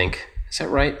 I think. Is that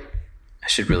right? I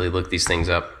should really look these things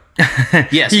up.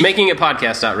 Yes,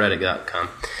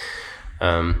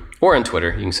 makingitpodcast.reddit.com. Or on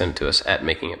Twitter, you can send it to us at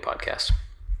makingitpodcast.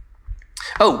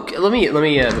 Oh, let me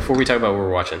before we talk about what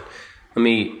we're watching, let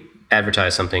me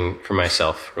advertise something for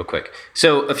myself real quick.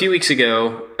 So a few weeks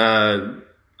ago,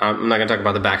 I'm not going to talk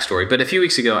about the backstory, but a few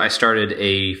weeks ago, I started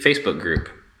a Facebook group,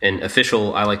 an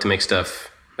official I Like to Make Stuff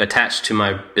attached to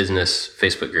my business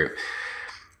Facebook group.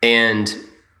 And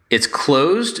it's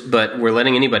closed, but we're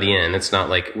letting anybody in. It's not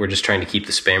like we're just trying to keep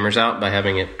the spammers out by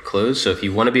having it closed. So if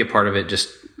you want to be a part of it,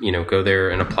 just, go there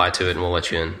and apply to it and we'll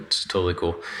let you in. It's totally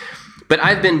cool. But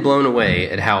I've been blown away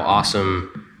at how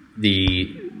awesome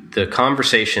the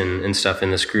conversation and stuff in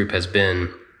this group has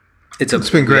been. It's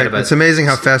been great. It's amazing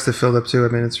how fast it filled up too. I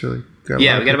mean, it's really we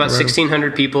got about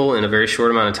 1,600 people in a very short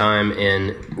amount of time,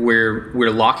 and we're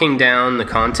locking down the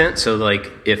content. So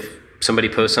like, if somebody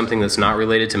posts something that's not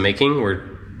related to making, we're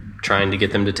trying to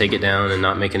get them to take it down and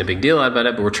not making a big deal about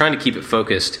it. But we're trying to keep it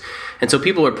focused, and so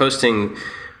people are posting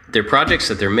their projects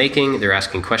that they're making. They're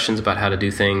asking questions about how to do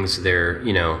things. They're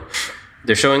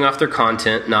showing off their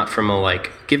content, not from a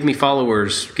like, give me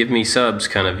followers, give me subs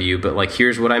kind of view, but like,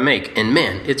 here's what I make. And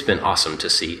man, it's been awesome to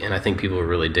see. And I think people are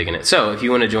really digging it. So if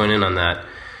you want to join in on that,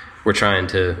 we're trying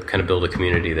to kind of build a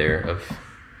community there of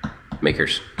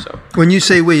makers. So when you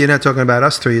say we, you're not talking about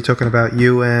us three, you're talking about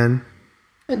you and...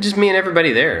 Just me and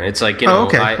everybody there. It's like, Oh,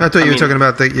 okay. I thought you were talking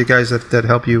about you guys that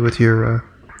help you with your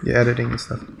editing and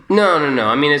stuff. No.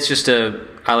 I mean, it's just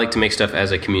I like to make stuff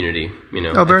as a community,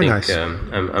 Oh, very nice.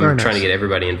 I'm trying to get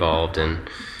everybody involved and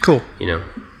cool.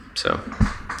 So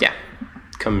yeah,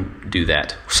 come do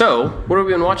that. So, what have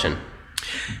we been watching?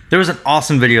 There was an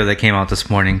awesome video that came out this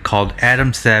morning called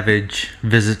Adam Savage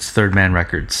Visits Third Man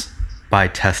Records by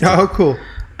Testa. Oh, cool.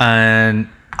 And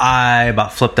I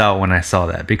about flipped out when I saw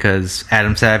that because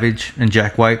Adam Savage and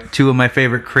Jack White, two of my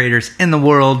favorite creators in the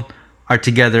world, are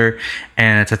together.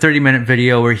 And it's a 30-minute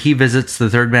video where he visits the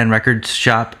Third Man Records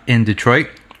shop in Detroit.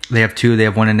 They have two. They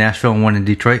have one in Nashville and one in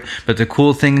Detroit. But the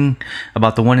cool thing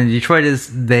about the one in Detroit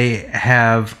is they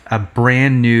have a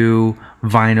brand new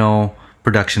vinyl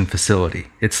production facility.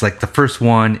 It's like the first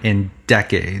one in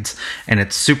decades, and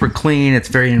it's super clean. It's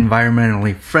very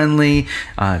environmentally friendly.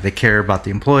 They care about the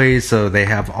employees, so they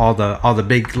have all the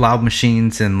big loud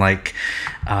machines and like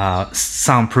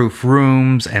soundproof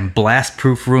rooms and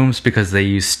blast-proof rooms because they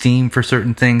use steam for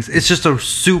certain things. It's just a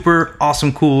super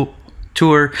awesome, cool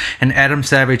tour. And Adam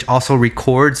Savage also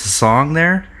records a song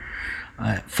there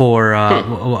for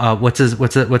what's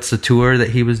the tour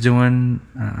that he was doing?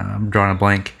 I'm drawing a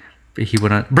blank. He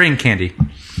went on Brain Candy.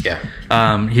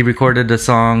 Yeah. He recorded a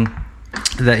song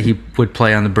that he would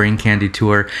play on the Brain Candy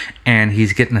tour, and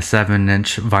he's getting a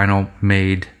 7-inch vinyl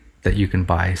made that you can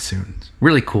buy soon.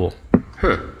 Really cool.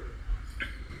 Awesome.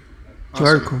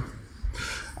 Very cool.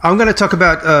 I'm going to talk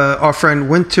about our friend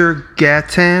Winter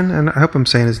Gatan, and I hope I'm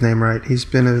saying his name right. He's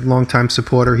been a longtime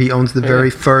supporter. He owns the very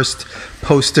first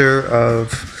poster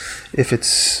of If It's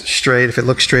Straight, If It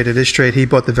Looks Straight, It Is Straight. He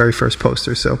bought the very first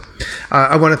poster. So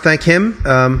I want to thank him.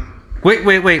 Wait.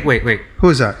 Who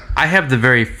is that? I have the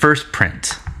very first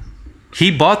print. He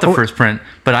bought the first print,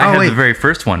 but I have the very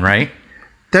first one, right?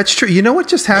 That's true. You know what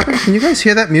just happened? Can you guys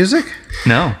hear that music?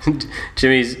 No.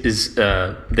 Jimmy's is,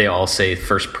 they all say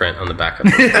first print on the back of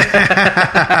it.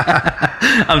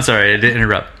 I'm sorry, I didn't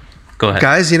interrupt. Go ahead.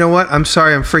 Guys, you know what? I'm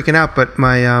sorry I'm freaking out, but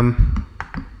my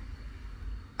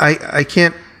I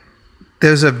can't.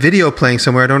 There's a video playing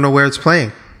somewhere. I don't know where it's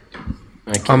playing.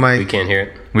 We can't hear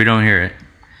it. We don't hear it.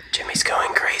 Jimmy's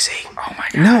going crazy. Oh my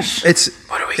No, gosh.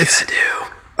 What are we going to do?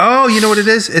 Oh, you know what it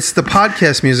is? It's the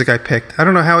podcast music I picked. I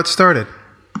don't know how it started.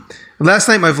 Last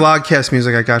night, my vlogcast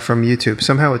music I got from YouTube.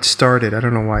 Somehow it started. I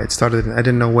don't know why it started. I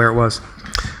didn't know where it was.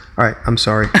 All right, I'm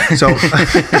sorry. So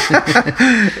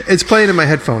it's playing in my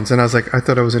headphones, and I was like, I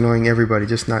thought I was annoying everybody,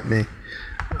 just not me.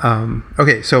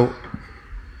 Okay, so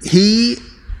he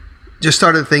just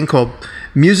started a thing called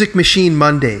Music Machine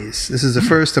Mondays. This is the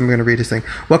first. I'm going to read his thing.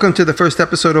 Welcome to the first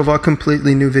episode of our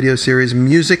completely new video series,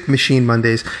 Music Machine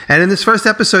Mondays. And in this first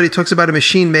episode, he talks about a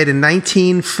machine made in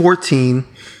 1914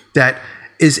 that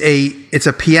it's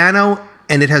a piano,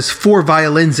 and it has 4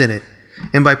 violins in it.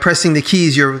 And by pressing the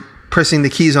keys, you're pressing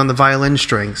the keys on the violin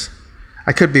strings.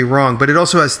 I could be wrong, but it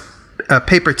also has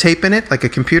paper tape in it, like a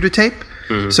computer tape.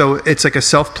 Mm-hmm. So it's like a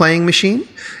self-playing machine.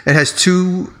 It has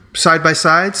 2 side by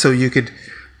side, so you could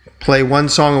play one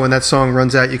song, and when that song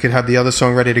runs out, you could have the other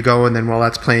song ready to go, and then while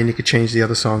that's playing, you could change the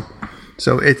other song.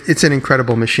 So it's an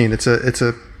incredible machine. It's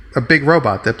a big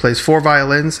robot that plays 4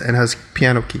 violins and has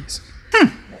piano keys.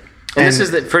 And this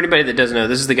is for anybody that doesn't know,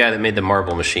 this is the guy that made the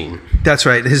marble machine. That's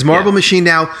right. His marble machine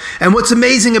now. And what's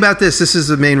amazing about this is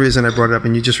the main reason I brought it up,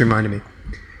 and you just reminded me.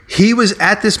 He was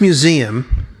at this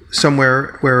museum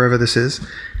somewhere, wherever this is,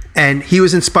 and he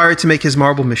was inspired to make his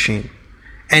marble machine.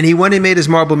 And he went and made his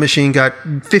marble machine, got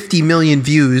 50 million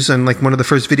views on like one of the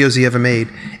first videos he ever made.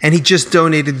 And he just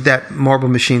donated that marble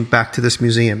machine back to this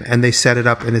museum. And they set it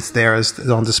up, and it's there as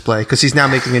on display because he's now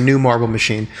making a new marble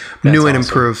machine, new and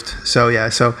improved. So yeah,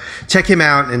 so check him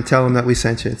out and tell him that we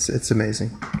sent you. It's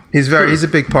amazing. He's a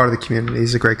big part of the community.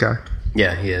 He's a great guy.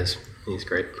 Yeah, he is. He's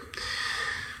great.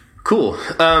 Cool.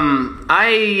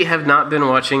 I have not been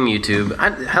watching YouTube.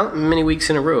 How many weeks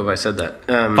in a row have I said that?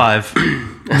 5.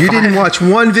 You didn't watch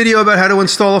one video about how to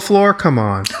install a floor? Come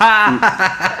on.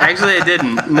 Actually, I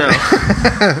didn't. No.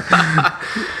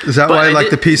 Is that why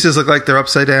the pieces look like they're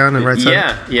upside down and right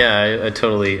side? Yeah. I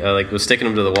totally was sticking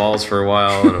them to the walls for a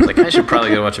while, and I was like, I should probably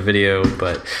go watch a video.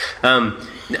 But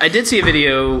I did see a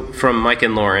video from Mike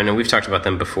and Lauren, and we've talked about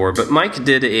them before. But Mike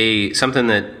did something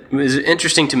that is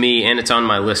interesting to me, and it's on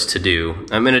my list to do.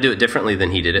 I'm going to do it differently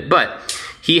than he did it, but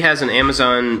he has an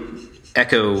Amazon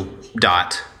Echo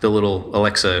Dot, the little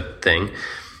Alexa thing,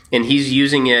 and he's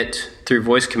using it through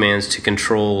voice commands to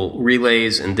control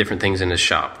relays and different things in his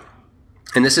shop.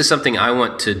 And this is something I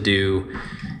want to do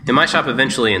in my shop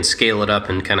eventually and scale it up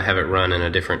and kind of have it run in a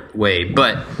different way.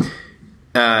 But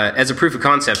as a proof of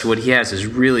concept, what he has is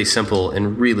really simple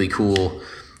and really cool.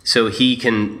 So he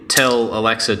can tell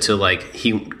Alexa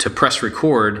to press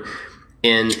record,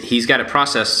 and he's got it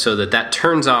processed so that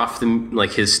turns off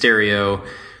his stereo.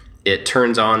 It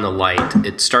turns on the light.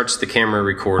 It starts the camera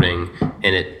recording,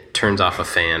 and it turns off a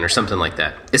fan or something like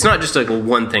that. It's not just like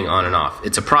one thing on and off.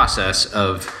 It's a process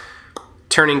of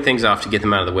turning things off to get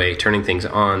them out of the way, turning things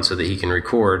on so that he can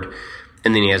record,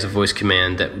 and then he has a voice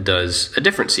command that does a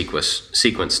different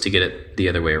sequence to get it the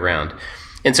other way around.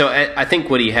 And so I think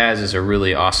what he has is a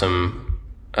really awesome,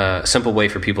 simple way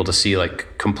for people to see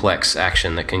like complex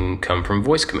action that can come from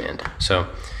voice command. So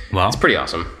it's pretty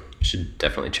awesome. You should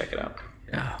definitely check it out.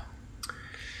 Yeah.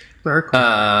 Very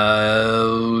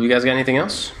cool. You guys got anything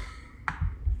else?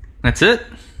 That's it.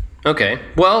 Okay.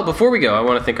 Well, before we go, I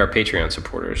want to thank our Patreon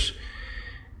supporters.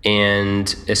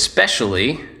 And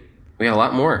especially, we got a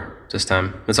lot more this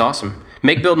time. It's awesome.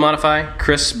 Make, Build, Modify,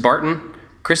 Chris Barton.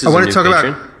 Chris is I want to talk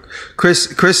patron. about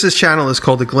Chris's channel is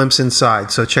called A Glimpse Inside,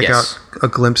 so check out A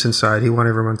Glimpse Inside. He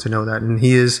wanted everyone to know that, and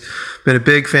he has been a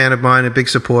big fan of mine, a big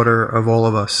supporter of all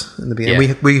of us in the beginning.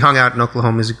 Yeah. We hung out in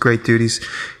Oklahoma. He's a great dude.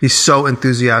 He's so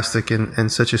enthusiastic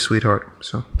and such a sweetheart.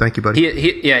 So thank you,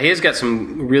 buddy. He has got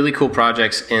some really cool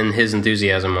projects, and his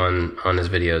enthusiasm on his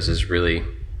videos is really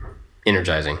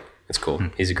energizing. It's cool.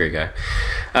 He's a great guy.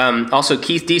 Also,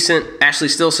 Keith Decent, Ashley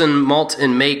Stilson, Malt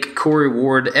and Make, Corey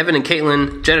Ward, Evan and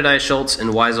Caitlin, Jedediah Schultz,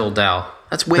 and Wise Old Dow.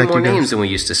 That's way more names than we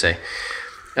used to say.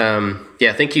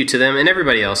 Thank you to them and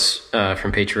everybody else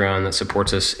from Patreon that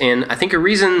supports us. And I think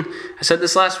I said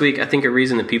this last week, I think a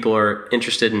reason that people are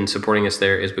interested in supporting us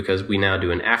there is because we now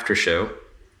do an after show.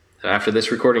 So after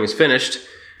this recording is finished,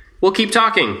 we'll keep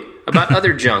talking about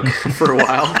other junk for a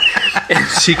while.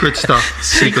 Secret stuff.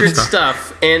 Secret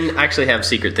stuff. And actually have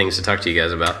secret things to talk to you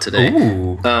guys about today.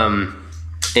 Ooh.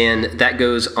 And that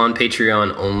goes on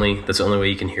Patreon only. That's the only way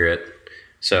you can hear it.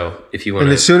 So if you want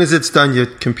And as soon as it's done, your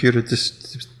computer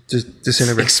just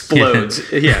disintegrates.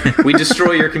 Explodes. Yeah. We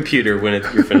destroy your computer when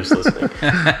you're finished listening.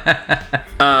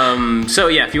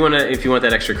 If you want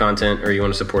that extra content or you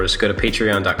want to support us, go to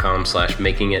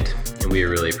patreon.com/makingit, and we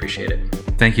really appreciate it.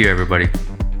 Thank you, everybody.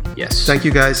 Yes. Thank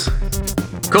you, guys.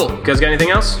 Cool. You guys got anything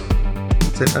else?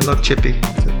 That's it. I love Chippy.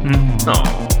 That's it. Oh.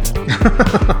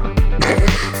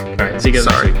 All right. See you guys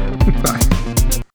next week. Bye.